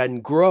burned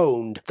and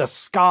groaned. The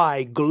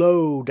sky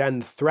glowed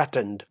and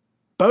threatened.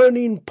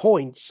 Burning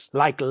points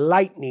like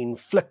lightning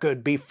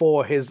flickered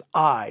before his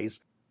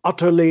eyes.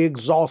 Utterly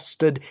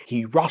exhausted,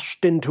 he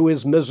rushed into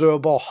his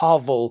miserable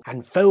hovel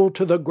and fell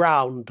to the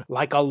ground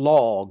like a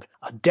log.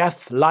 A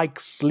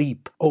death-like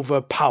sleep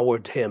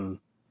overpowered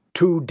him.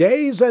 2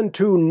 days and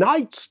 2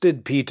 nights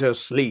did Peter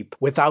sleep,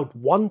 without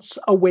once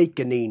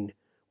awakening.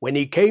 When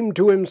he came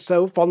to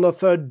himself on the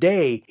 3rd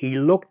day, he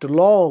looked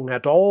long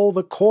at all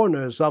the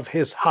corners of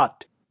his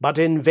hut, but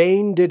in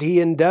vain did he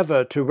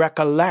endeavor to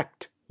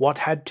recollect what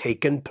had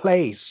taken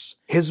place.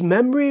 His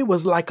memory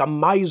was like a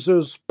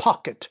miser's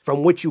pocket,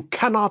 from which you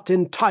cannot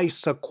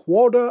entice a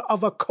quarter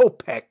of a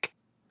kopeck.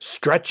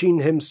 Stretching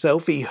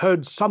himself, he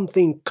heard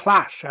something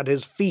clash at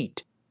his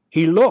feet.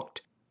 He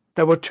looked.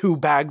 There were 2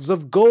 bags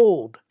of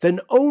gold. Then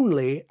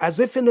only, as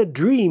if in a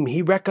dream,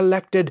 he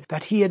recollected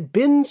that he had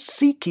been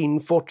seeking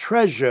for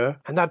treasure,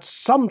 and that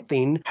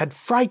something had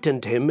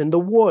frightened him in the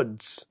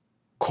woods.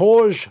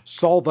 Korsh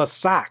saw the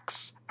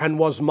sacks, and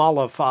was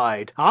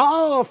mollified.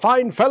 "Ah,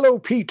 fine fellow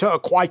Peter,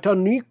 quite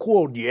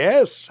unequalled,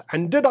 yes,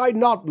 and did I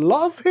not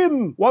love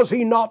him? Was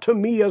he not to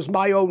me as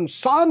my own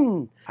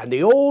son?" And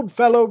the old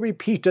fellow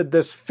repeated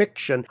this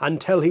fiction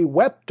until he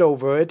wept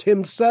over it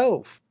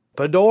himself.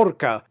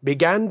 Pedorka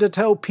began to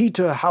tell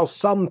Peter how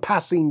some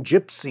passing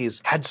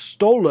gypsies had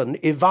stolen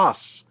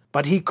Ivas,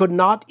 but he could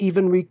not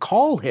even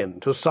recall him,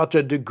 to such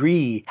a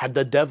degree had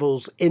the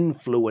devil's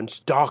influence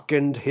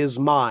darkened his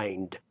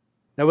mind.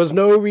 There was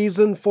no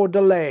reason for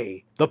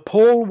delay. The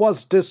poll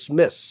was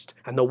dismissed,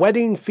 and the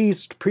wedding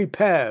feast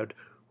prepared.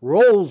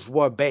 Rolls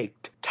were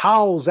baked,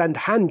 towels and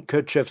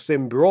handkerchiefs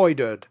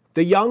embroidered.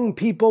 The young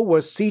people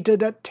were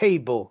seated at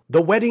table.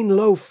 The wedding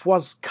loaf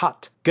was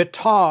cut.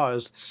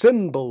 Guitars,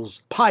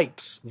 cymbals,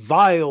 pipes,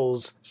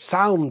 viols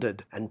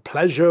sounded, and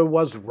pleasure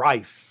was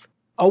rife.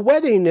 A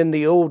wedding in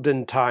the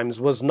olden times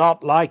was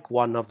not like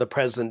one of the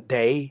present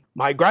day.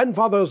 My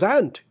grandfather's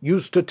aunt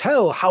used to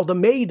tell how the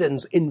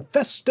maidens in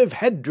festive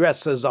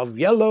headdresses of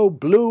yellow,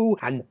 blue,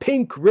 and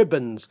pink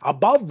ribbons,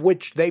 above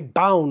which they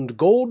bound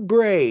gold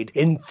braid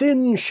in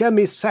thin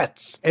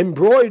chemisettes,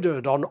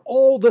 embroidered on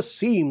all the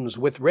seams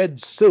with red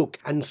silk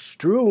and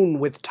strewn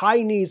with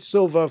tiny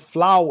silver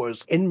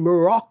flowers, in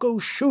morocco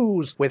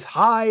shoes with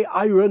high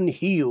iron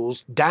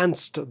heels,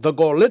 danced the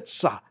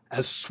Gorlitza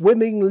as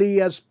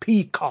swimmingly as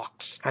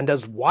peacocks, and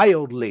as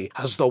wildly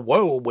as the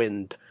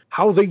whirlwind.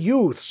 How the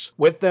youths,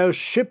 with their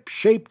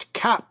ship-shaped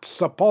caps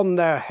upon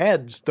their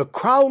heads, the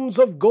crowns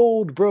of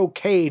gold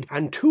brocade,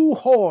 and two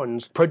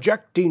horns,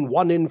 projecting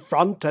one in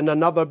front and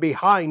another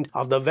behind,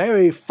 of the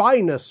very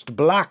finest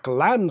black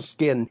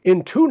lambskin,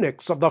 in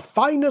tunics of the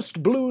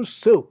finest blue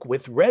silk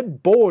with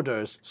red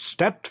borders,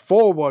 stepped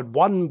forward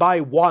one by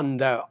one,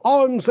 their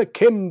arms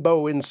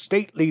akimbo in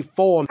stately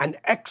form, and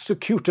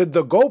executed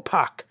the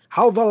gopak.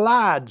 How the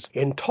lads,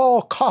 in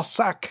tall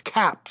Cossack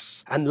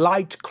caps and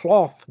light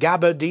cloth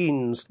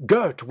gabardines,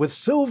 girt with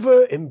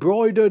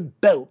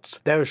silver-embroidered belts,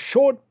 their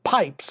short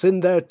pipes in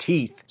their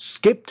teeth,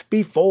 skipped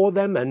before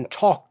them and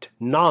talked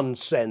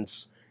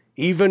nonsense.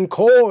 Even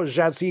Corge,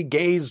 as he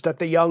gazed at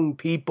the young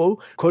people,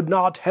 could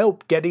not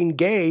help getting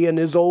gay in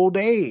his old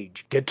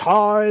age,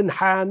 guitar in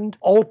hand,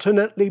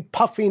 alternately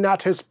puffing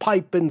at his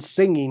pipe and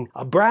singing,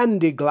 a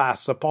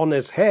brandy-glass upon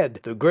his head.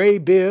 The grey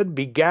beard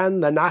began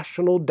the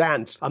national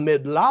dance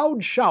amid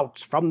loud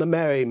shouts from the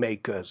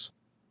merrymakers.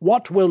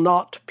 What will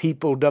not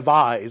people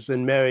devise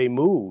in merry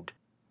mood?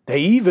 They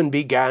even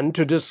began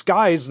to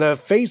disguise their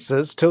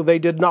faces till they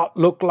did not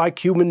look like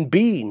human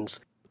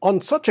beings. On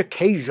such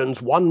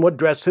occasions one would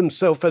dress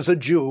himself as a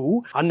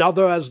Jew,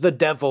 another as the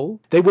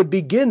devil. They would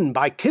begin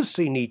by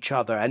kissing each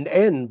other, and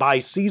end by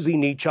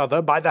seizing each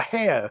other by the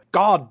hair.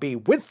 God be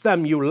with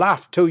them, you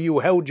laughed till you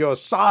held your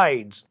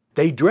sides.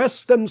 They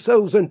dressed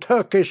themselves in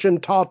Turkish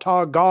and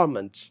Tartar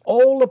garments.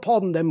 All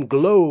upon them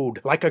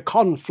glowed like a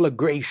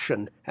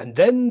conflagration, and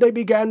then they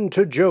began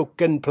to joke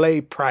and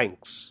play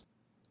pranks.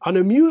 An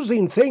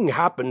amusing thing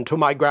happened to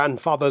my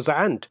grandfather's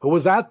aunt, who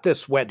was at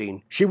this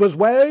wedding. She was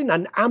wearing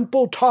an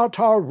ample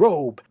Tartar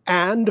robe,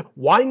 and,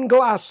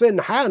 wine-glass in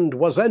hand,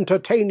 was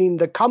entertaining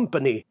the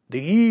company.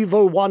 The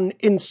evil one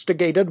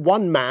instigated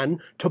one man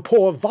to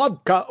pour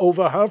vodka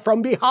over her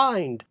from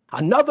behind.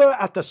 Another,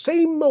 at the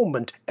same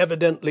moment,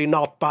 evidently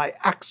not by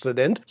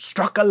accident,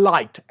 struck a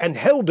light and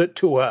held it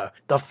to her.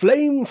 The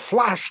flame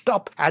flashed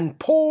up, and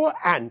poor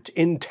aunt,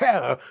 in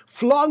terror,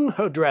 flung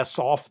her dress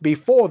off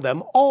before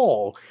them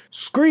all.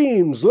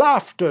 Screams,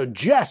 laughter,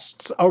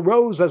 jests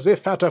arose as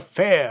if at a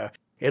fair.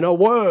 In a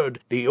word,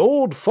 the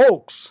old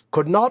folks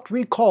could not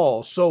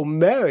recall so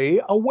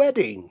merry a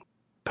wedding.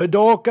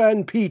 Pidorka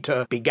and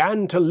Peter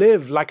began to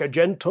live like a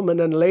gentleman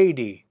and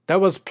lady. There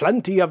was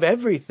plenty of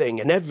everything,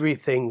 and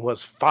everything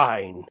was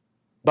fine.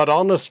 But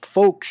honest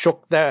folk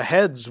shook their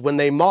heads when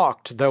they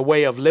marked their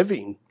way of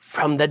living.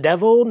 From the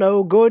devil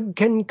no good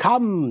can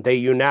come, they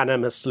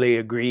unanimously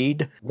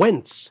agreed.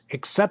 Whence,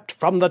 except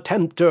from the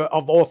tempter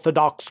of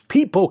orthodox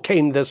people,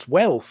 came this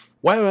wealth?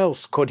 Where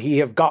else could he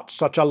have got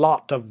such a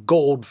lot of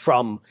gold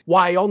from?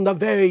 Why, on the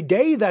very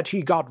day that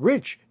he got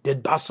rich,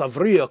 did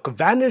Basavriuk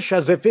vanish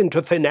as if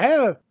into thin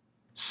air?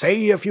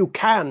 Say, if you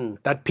can,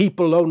 that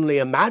people only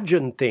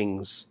imagine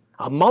things.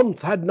 A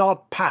month had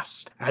not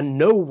passed, and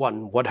no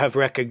one would have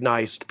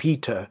recognized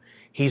Peter.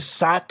 He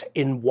sat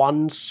in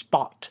one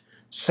spot,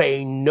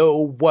 saying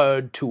no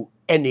word to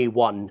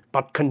anyone,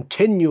 but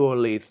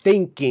continually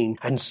thinking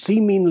and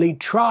seemingly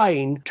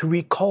trying to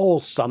recall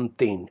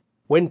something.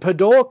 When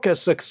Pidorka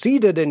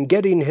succeeded in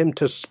getting him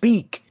to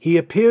speak, he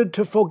appeared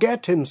to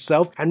forget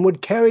himself and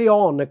would carry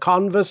on a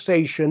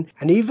conversation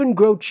and even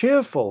grow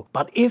cheerful.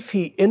 But if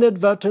he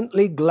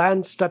inadvertently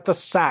glanced at the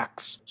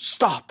sacks,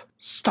 "Stop!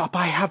 Stop,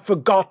 I have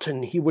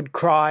forgotten," he would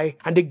cry,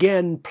 and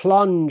again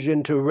plunge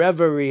into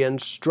reverie and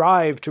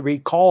strive to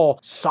recall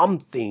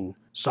something.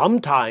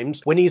 Sometimes,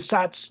 when he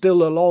sat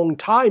still a long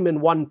time in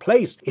one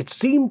place, it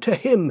seemed to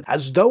him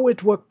as though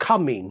it were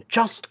coming,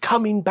 just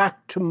coming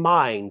back to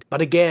mind.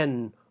 But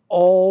again,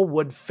 all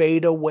would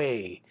fade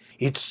away.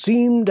 It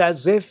seemed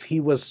as if he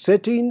was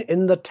sitting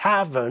in the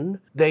tavern.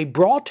 They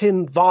brought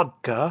him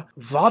vodka.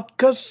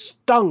 Vodka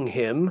stung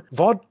him.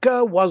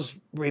 Vodka was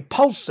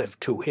repulsive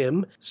to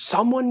him.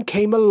 Someone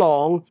came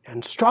along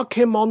and struck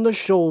him on the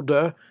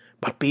shoulder,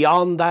 but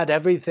beyond that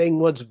everything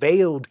was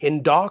veiled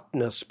in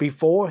darkness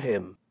before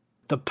him.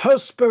 The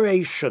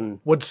perspiration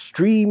would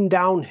stream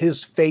down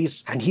his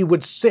face, and he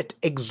would sit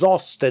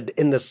exhausted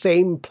in the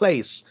same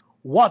place.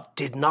 What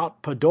did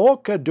not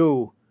Pidorka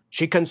do?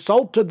 She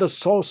consulted the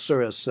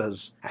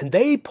sorceresses, and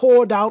they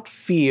poured out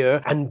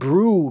fear and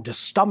brewed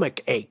stomach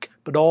ache,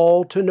 but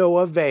all to no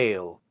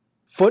avail.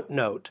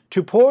 Footnote: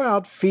 to pour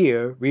out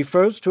fear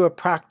refers to a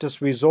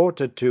practice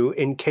resorted to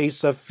in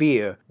case of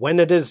fear. When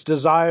it is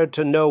desired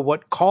to know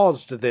what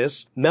caused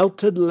this,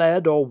 melted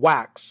lead or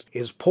wax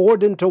is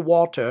poured into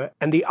water,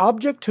 and the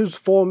object whose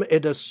form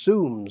it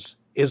assumes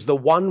is the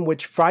one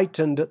which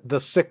frightened the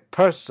sick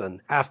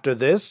person. After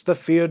this, the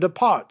fear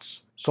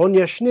departs.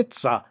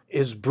 Sonyashnitsa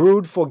is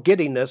brewed for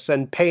giddiness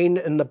and pain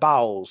in the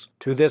bowels.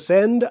 To this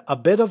end, a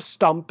bit of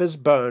stump is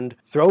burned,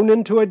 thrown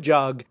into a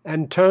jug,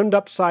 and turned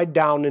upside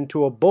down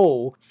into a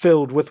bowl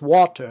filled with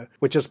water,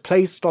 which is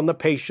placed on the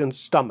patient's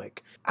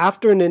stomach.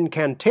 After an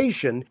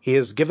incantation, he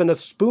is given a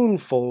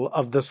spoonful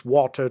of this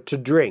water to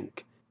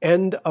drink.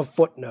 End of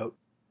footnote.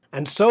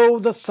 And so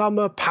the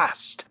summer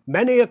passed.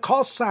 Many a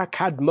Cossack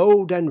had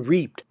mowed and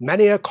reaped.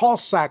 Many a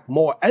Cossack,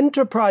 more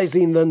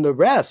enterprising than the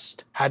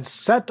rest, had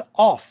set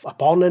off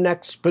upon an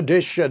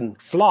expedition.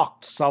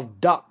 Flocks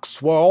of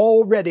ducks were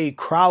already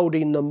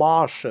crowding the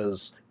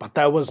marshes, but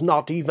there was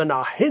not even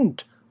a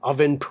hint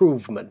of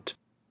improvement.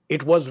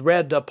 It was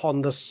red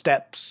upon the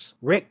steppes.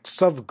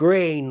 Ricks of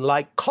grain,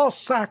 like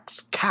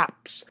Cossacks'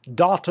 caps,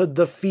 dotted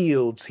the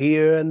fields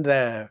here and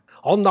there.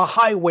 On the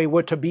highway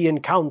were to be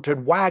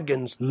encountered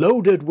wagons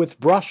loaded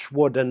with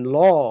brushwood and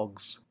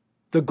logs.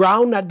 The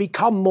ground had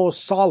become more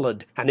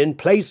solid, and in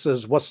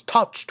places was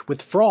touched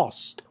with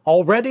frost.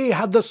 Already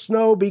had the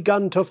snow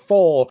begun to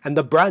fall, and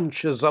the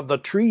branches of the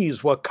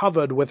trees were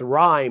covered with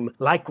rime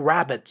like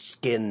rabbit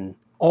skin.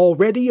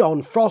 Already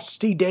on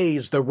frosty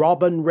days the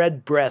robin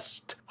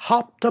redbreast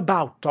hopped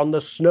about on the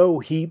snow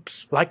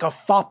heaps like a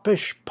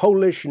foppish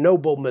Polish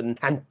nobleman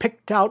and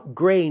picked out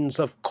grains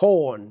of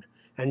corn.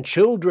 And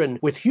children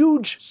with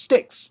huge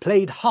sticks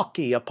played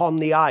hockey upon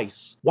the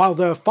ice, while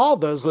their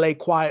fathers lay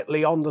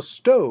quietly on the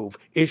stove,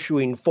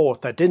 issuing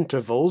forth at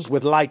intervals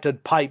with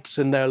lighted pipes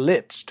in their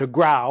lips to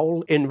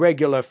growl in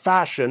regular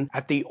fashion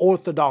at the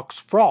orthodox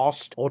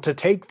frost, or to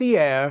take the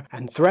air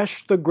and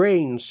thresh the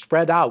grain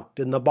spread out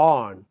in the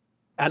barn.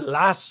 At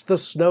last the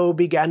snow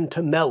began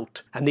to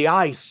melt, and the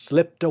ice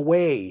slipped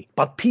away,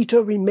 but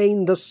Peter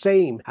remained the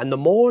same, and the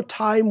more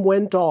time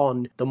went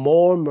on, the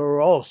more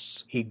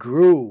morose he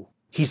grew.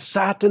 He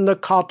sat in the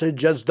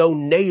cottage as though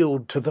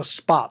nailed to the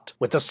spot,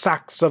 with the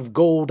sacks of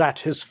gold at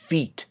his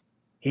feet.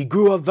 He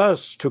grew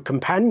averse to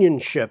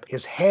companionship,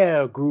 his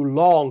hair grew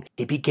long,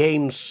 he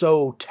became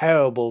so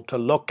terrible to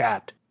look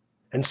at.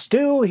 And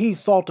still he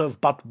thought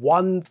of but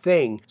one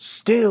thing,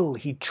 still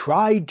he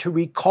tried to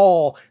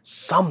recall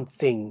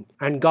something,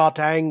 and got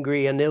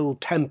angry and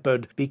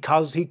ill-tempered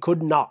because he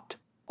could not.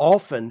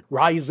 Often,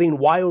 rising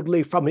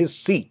wildly from his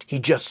seat, he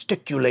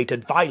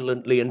gesticulated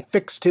violently and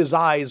fixed his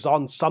eyes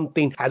on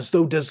something as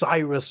though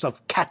desirous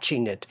of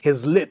catching it,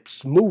 his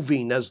lips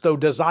moving as though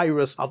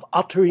desirous of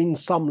uttering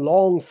some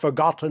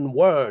long-forgotten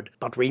word,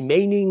 but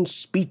remaining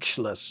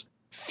speechless.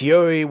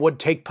 Fury would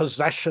take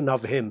possession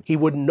of him. He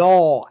would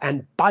gnaw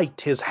and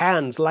bite his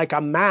hands like a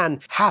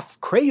man half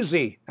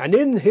crazy, and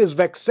in his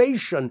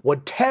vexation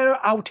would tear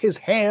out his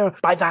hair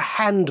by the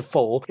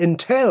handful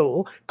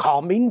until,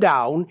 calming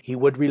down, he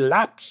would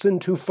relapse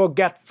into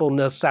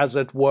forgetfulness, as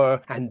it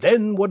were, and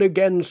then would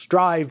again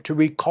strive to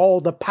recall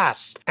the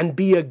past and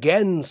be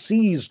again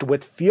seized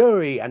with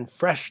fury and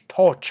fresh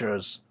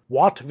tortures.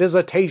 What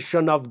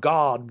visitation of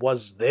God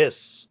was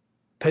this?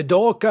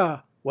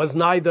 Pidorka was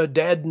neither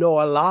dead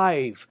nor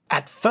alive.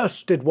 At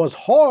first it was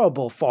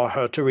horrible for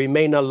her to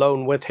remain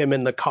alone with him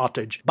in the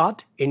cottage,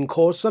 but in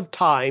course of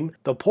time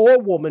the poor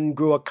woman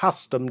grew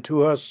accustomed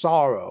to her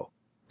sorrow.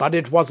 But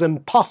it was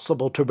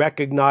impossible to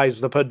recognize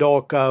the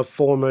Pidorka of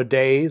former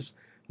days.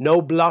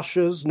 No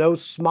blushes, no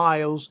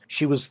smiles.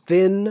 She was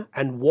thin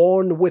and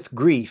worn with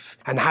grief,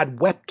 and had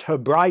wept her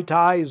bright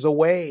eyes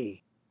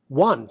away.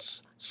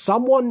 Once,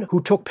 someone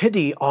who took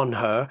pity on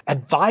her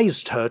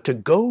advised her to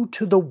go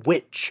to the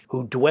witch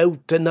who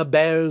dwelt in the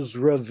Bear's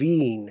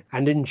Ravine,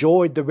 and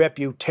enjoyed the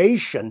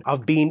reputation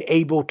of being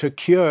able to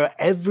cure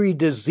every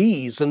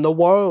disease in the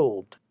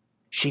world.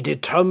 She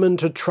determined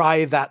to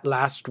try that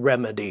last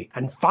remedy,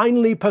 and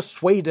finally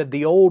persuaded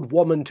the old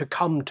woman to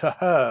come to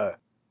her.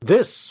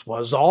 This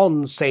was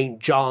on St.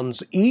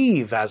 John's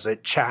Eve, as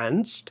it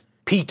chanced.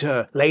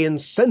 Peter lay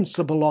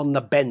insensible on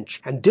the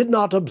bench, and did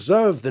not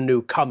observe the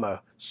newcomer.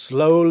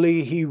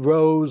 Slowly he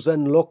rose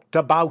and looked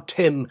about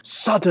him.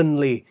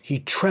 Suddenly he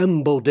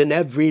trembled in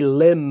every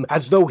limb,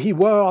 as though he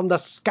were on the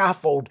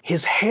scaffold.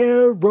 His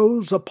hair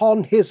rose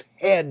upon his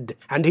head,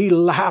 and he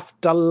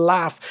laughed a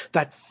laugh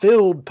that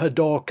filled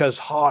Pidorka's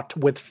heart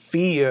with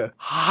fear.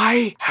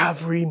 "I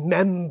have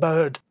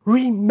remembered,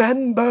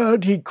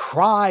 remembered," he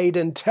cried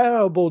in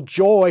terrible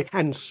joy,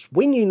 and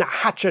swinging a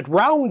hatchet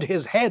round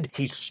his head,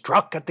 he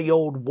struck at the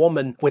old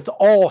woman with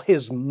all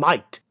his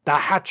might. The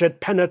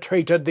hatchet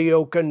penetrated the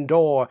oaken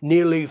door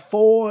nearly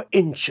 4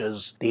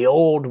 inches. The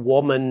old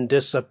woman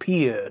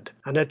disappeared,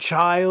 and a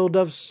child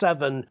of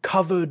 7,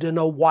 covered in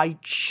a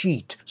white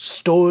sheet,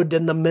 stood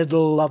in the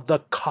middle of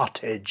the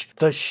cottage.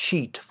 The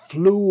sheet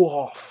flew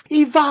off.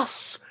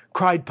 "Ivas!"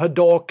 cried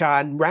Pidorka,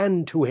 and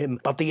ran to him,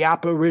 but the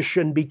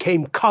apparition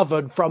became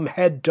covered from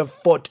head to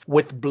foot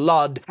with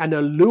blood, and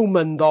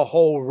illumined the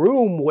whole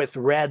room with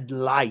red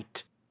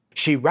light.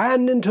 She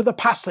ran into the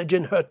passage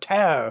in her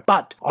terror,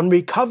 but, on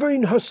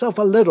recovering herself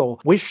a little,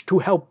 wished to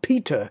help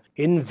Peter.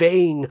 In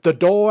vain. The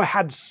door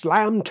had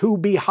slammed to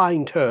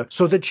behind her,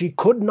 so that she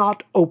could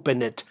not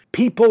open it.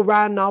 People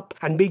ran up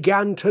and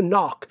began to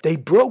knock. They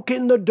broke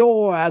in the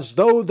door as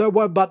though there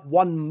were but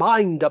one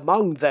mind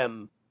among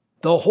them.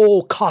 The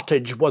whole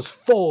cottage was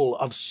full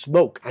of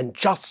smoke, and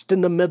just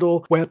in the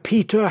middle, where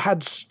Peter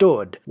had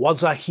stood,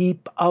 was a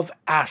heap of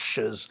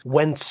ashes,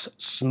 whence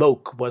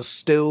smoke was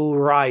still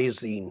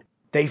rising.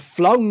 They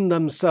flung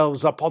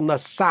themselves upon the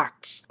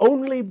sacks.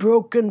 Only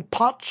broken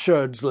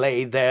potsherds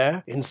lay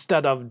there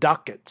instead of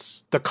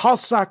ducats. The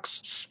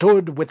Cossacks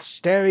stood with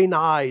staring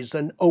eyes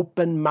and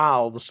open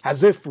mouths,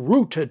 as if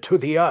rooted to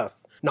the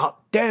earth,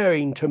 not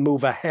daring to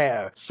move a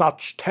hair.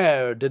 Such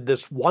terror did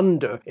this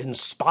wonder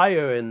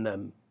inspire in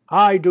them.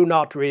 I do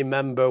not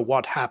remember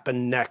what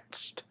happened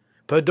next.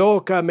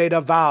 Perdorka made a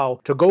vow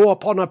to go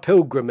upon a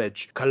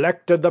pilgrimage,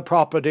 collected the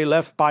property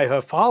left by her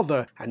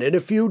father, and in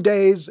a few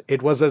days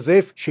it was as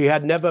if she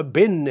had never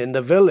been in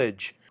the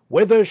village.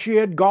 Whither she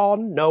had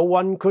gone, no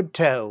one could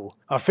tell.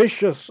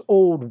 Officious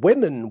old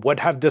women would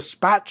have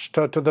dispatched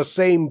her to the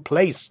same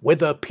place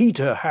whither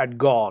Peter had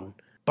gone.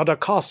 But a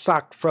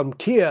Cossack from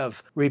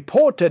Kiev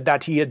reported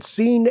that he had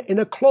seen in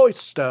a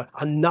cloister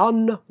a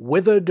nun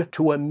withered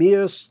to a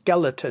mere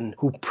skeleton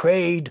who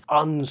prayed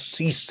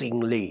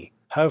unceasingly.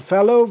 Her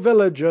fellow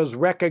villagers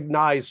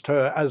recognized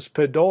her as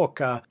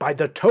Perdorka by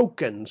the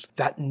tokens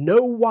that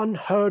no one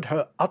heard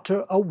her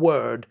utter a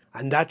word,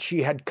 and that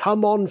she had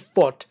come on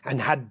foot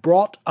and had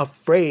brought a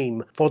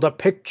frame for the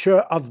picture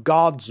of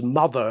God's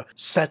mother,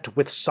 set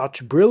with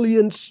such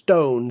brilliant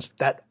stones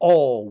that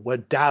all were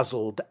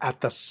dazzled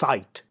at the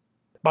sight.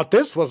 But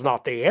this was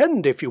not the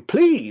end, if you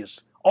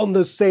please. On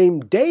the same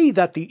day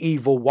that the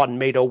evil one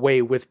made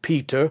away with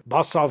Peter,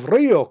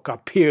 Vasilievich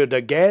appeared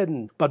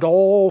again, but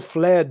all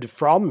fled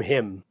from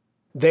him.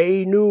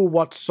 They knew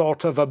what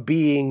sort of a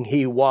being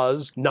he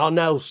was, none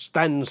else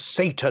than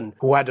Satan,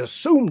 who had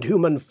assumed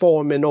human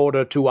form in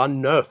order to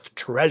unearth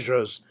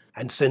treasures.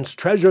 And since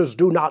treasures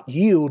do not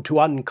yield to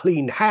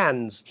unclean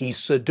hands, he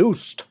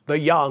seduced the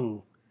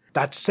young.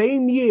 That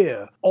same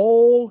year,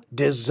 all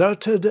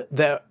deserted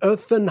their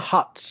earthen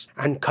huts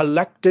and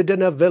collected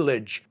in a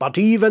village, but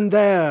even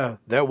there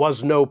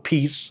was no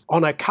peace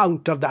on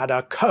account of that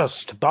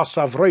accursed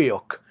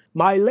Vasilievich.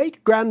 My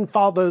late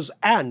grandfather's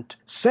aunt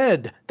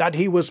said that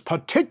he was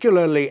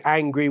particularly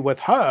angry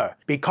with her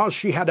because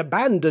she had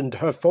abandoned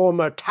her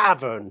former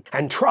tavern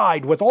and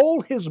tried with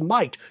all his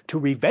might to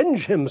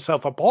revenge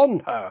himself upon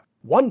her.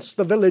 Once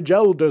the village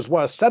elders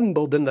were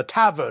assembled in the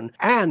tavern,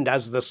 and,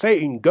 as the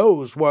saying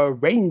goes, were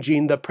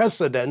arranging the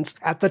precedence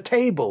at the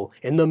table,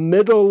 in the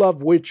middle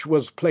of which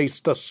was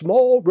placed a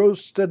small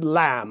roasted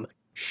lamb.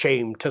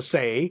 Shame to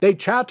say, they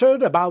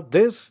chattered about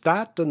this,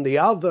 that, and the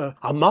other,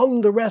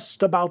 among the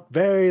rest about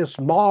various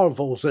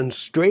marvels and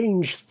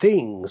strange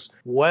things.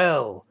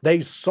 Well,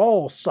 they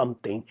saw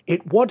something.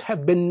 It would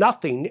have been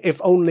nothing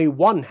if only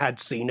one had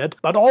seen it,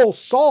 but all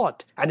saw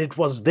it, and it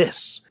was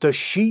this. The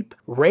sheep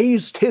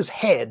raised his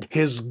head,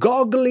 his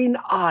goggling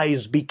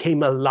eyes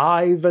became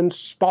alive and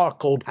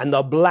sparkled, and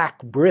the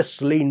black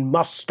bristling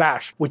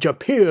mustache, which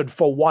appeared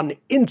for one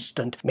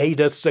instant, made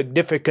a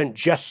significant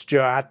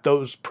gesture at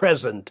those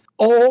present.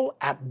 All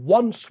at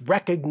once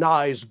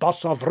recognized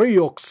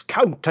Vasilievich's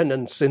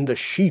countenance in the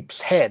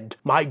sheep's head.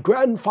 My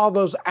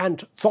grandfather's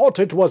aunt thought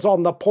it was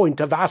on the point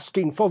of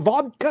asking for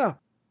vodka.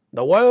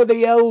 The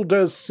worthy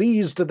elders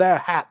seized their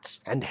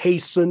hats and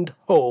hastened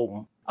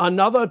home.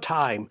 Another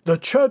time, the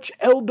church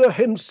elder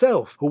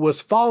himself, who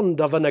was fond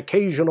of an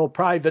occasional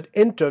private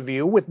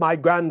interview with my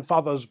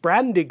grandfather's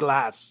brandy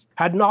glass,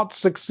 had not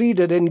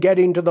succeeded in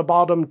getting to the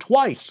bottom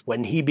twice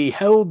when he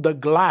beheld the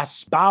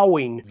glass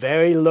bowing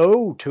very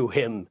low to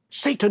him.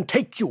 "Satan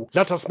take you!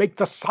 Let us make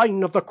the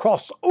sign of the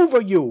cross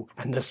over you!"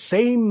 And the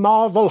same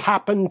marvel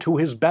happened to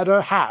his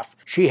better half.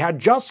 She had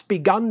just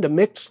begun to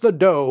mix the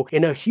dough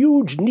in a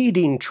huge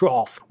kneading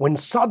trough, when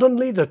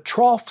suddenly the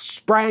trough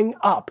sprang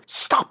up.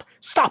 "Stop!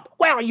 Stop!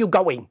 Where are you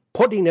going?"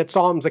 Putting its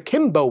arms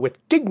akimbo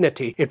with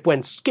dignity, it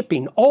went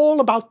skipping all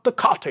about the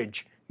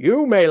cottage.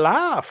 You may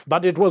laugh,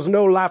 but it was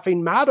no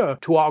laughing matter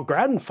to our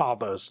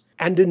grandfathers.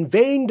 And in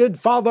vain did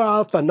Father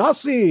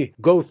Athanasi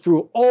go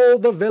through all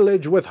the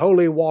village with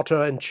holy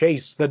water and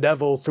chase the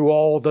devil through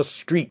all the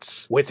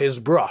streets with his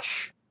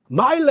brush.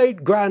 My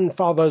late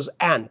grandfather's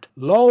aunt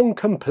long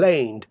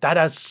complained that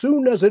as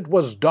soon as it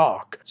was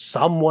dark,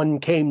 someone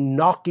came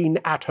knocking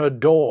at her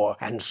door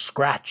and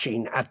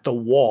scratching at the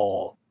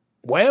wall.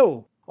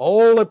 Well,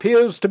 all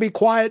appears to be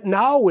quiet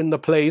now in the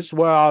place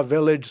where our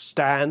village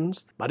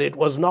stands, but it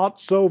was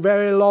not so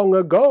very long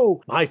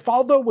ago, my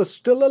father was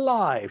still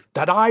alive,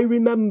 that I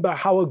remember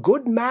how a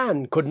good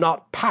man could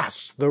not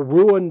pass the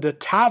ruined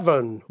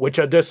tavern which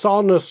a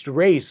dishonest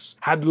race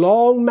had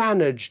long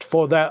managed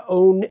for their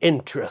own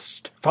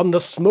interest. From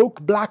the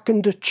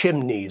smoke-blackened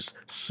chimneys,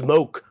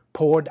 smoke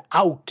poured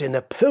out in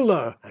a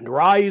pillar, and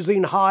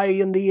rising high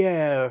in the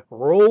air,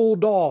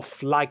 rolled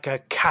off like a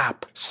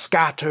cap,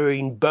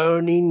 scattering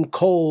burning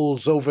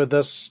coals over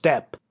the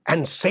steppe.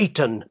 And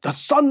Satan, the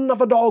son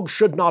of a dog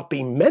should not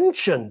be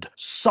mentioned,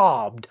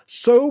 sobbed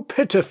so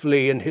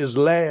pitifully in his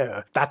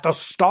lair that the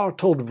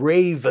startled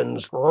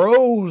ravens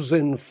rose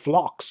in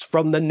flocks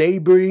from the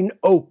neighboring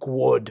oak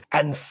wood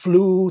and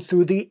flew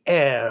through the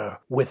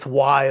air with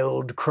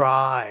wild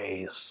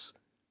cries.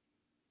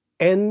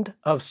 End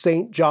of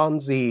St.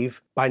 John's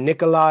Eve by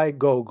Nikolai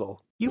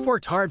Gogol. You've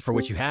worked hard for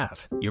what you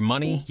have. Your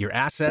money, your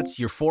assets,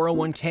 your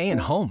 401k,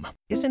 and home.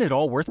 Isn't it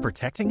all worth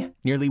protecting?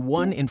 Nearly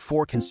 1 in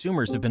 4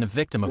 consumers have been a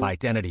victim of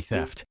identity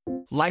theft.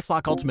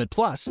 LifeLock Ultimate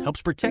Plus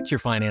helps protect your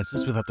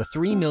finances with up to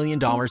 $3 million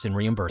in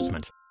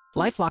reimbursement.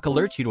 LifeLock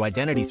alerts you to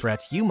identity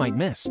threats you might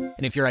miss.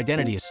 And if your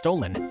identity is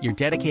stolen, your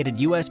dedicated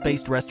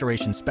U.S.-based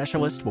restoration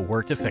specialist will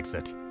work to fix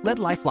it. Let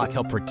LifeLock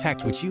help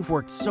protect what you've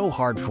worked so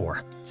hard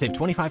for. Save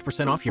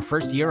 25% off your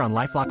first year on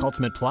LifeLock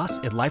Ultimate Plus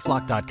at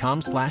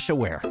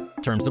LifeLock.com/aware.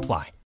 Terms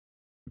apply.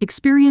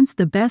 Experience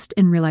the best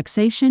in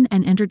relaxation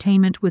and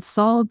entertainment with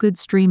Sol Good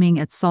streaming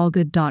at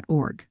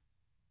solgood.org.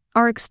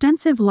 Our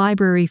extensive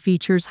library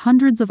features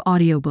hundreds of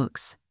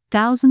audiobooks,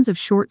 thousands of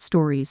short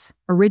stories,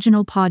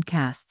 original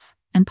podcasts,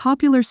 and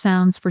popular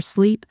sounds for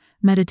sleep,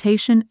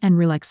 meditation, and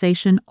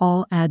relaxation,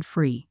 all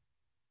ad-free.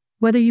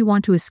 Whether you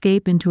want to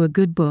escape into a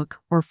good book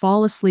or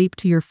fall asleep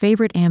to your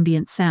favorite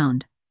ambient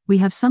sound, we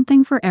have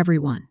something for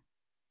everyone.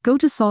 Go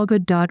to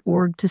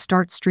solgood.org to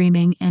start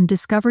streaming and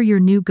discover your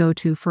new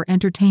go-to for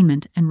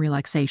entertainment and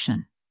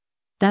relaxation.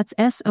 That's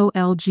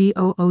solgood.org.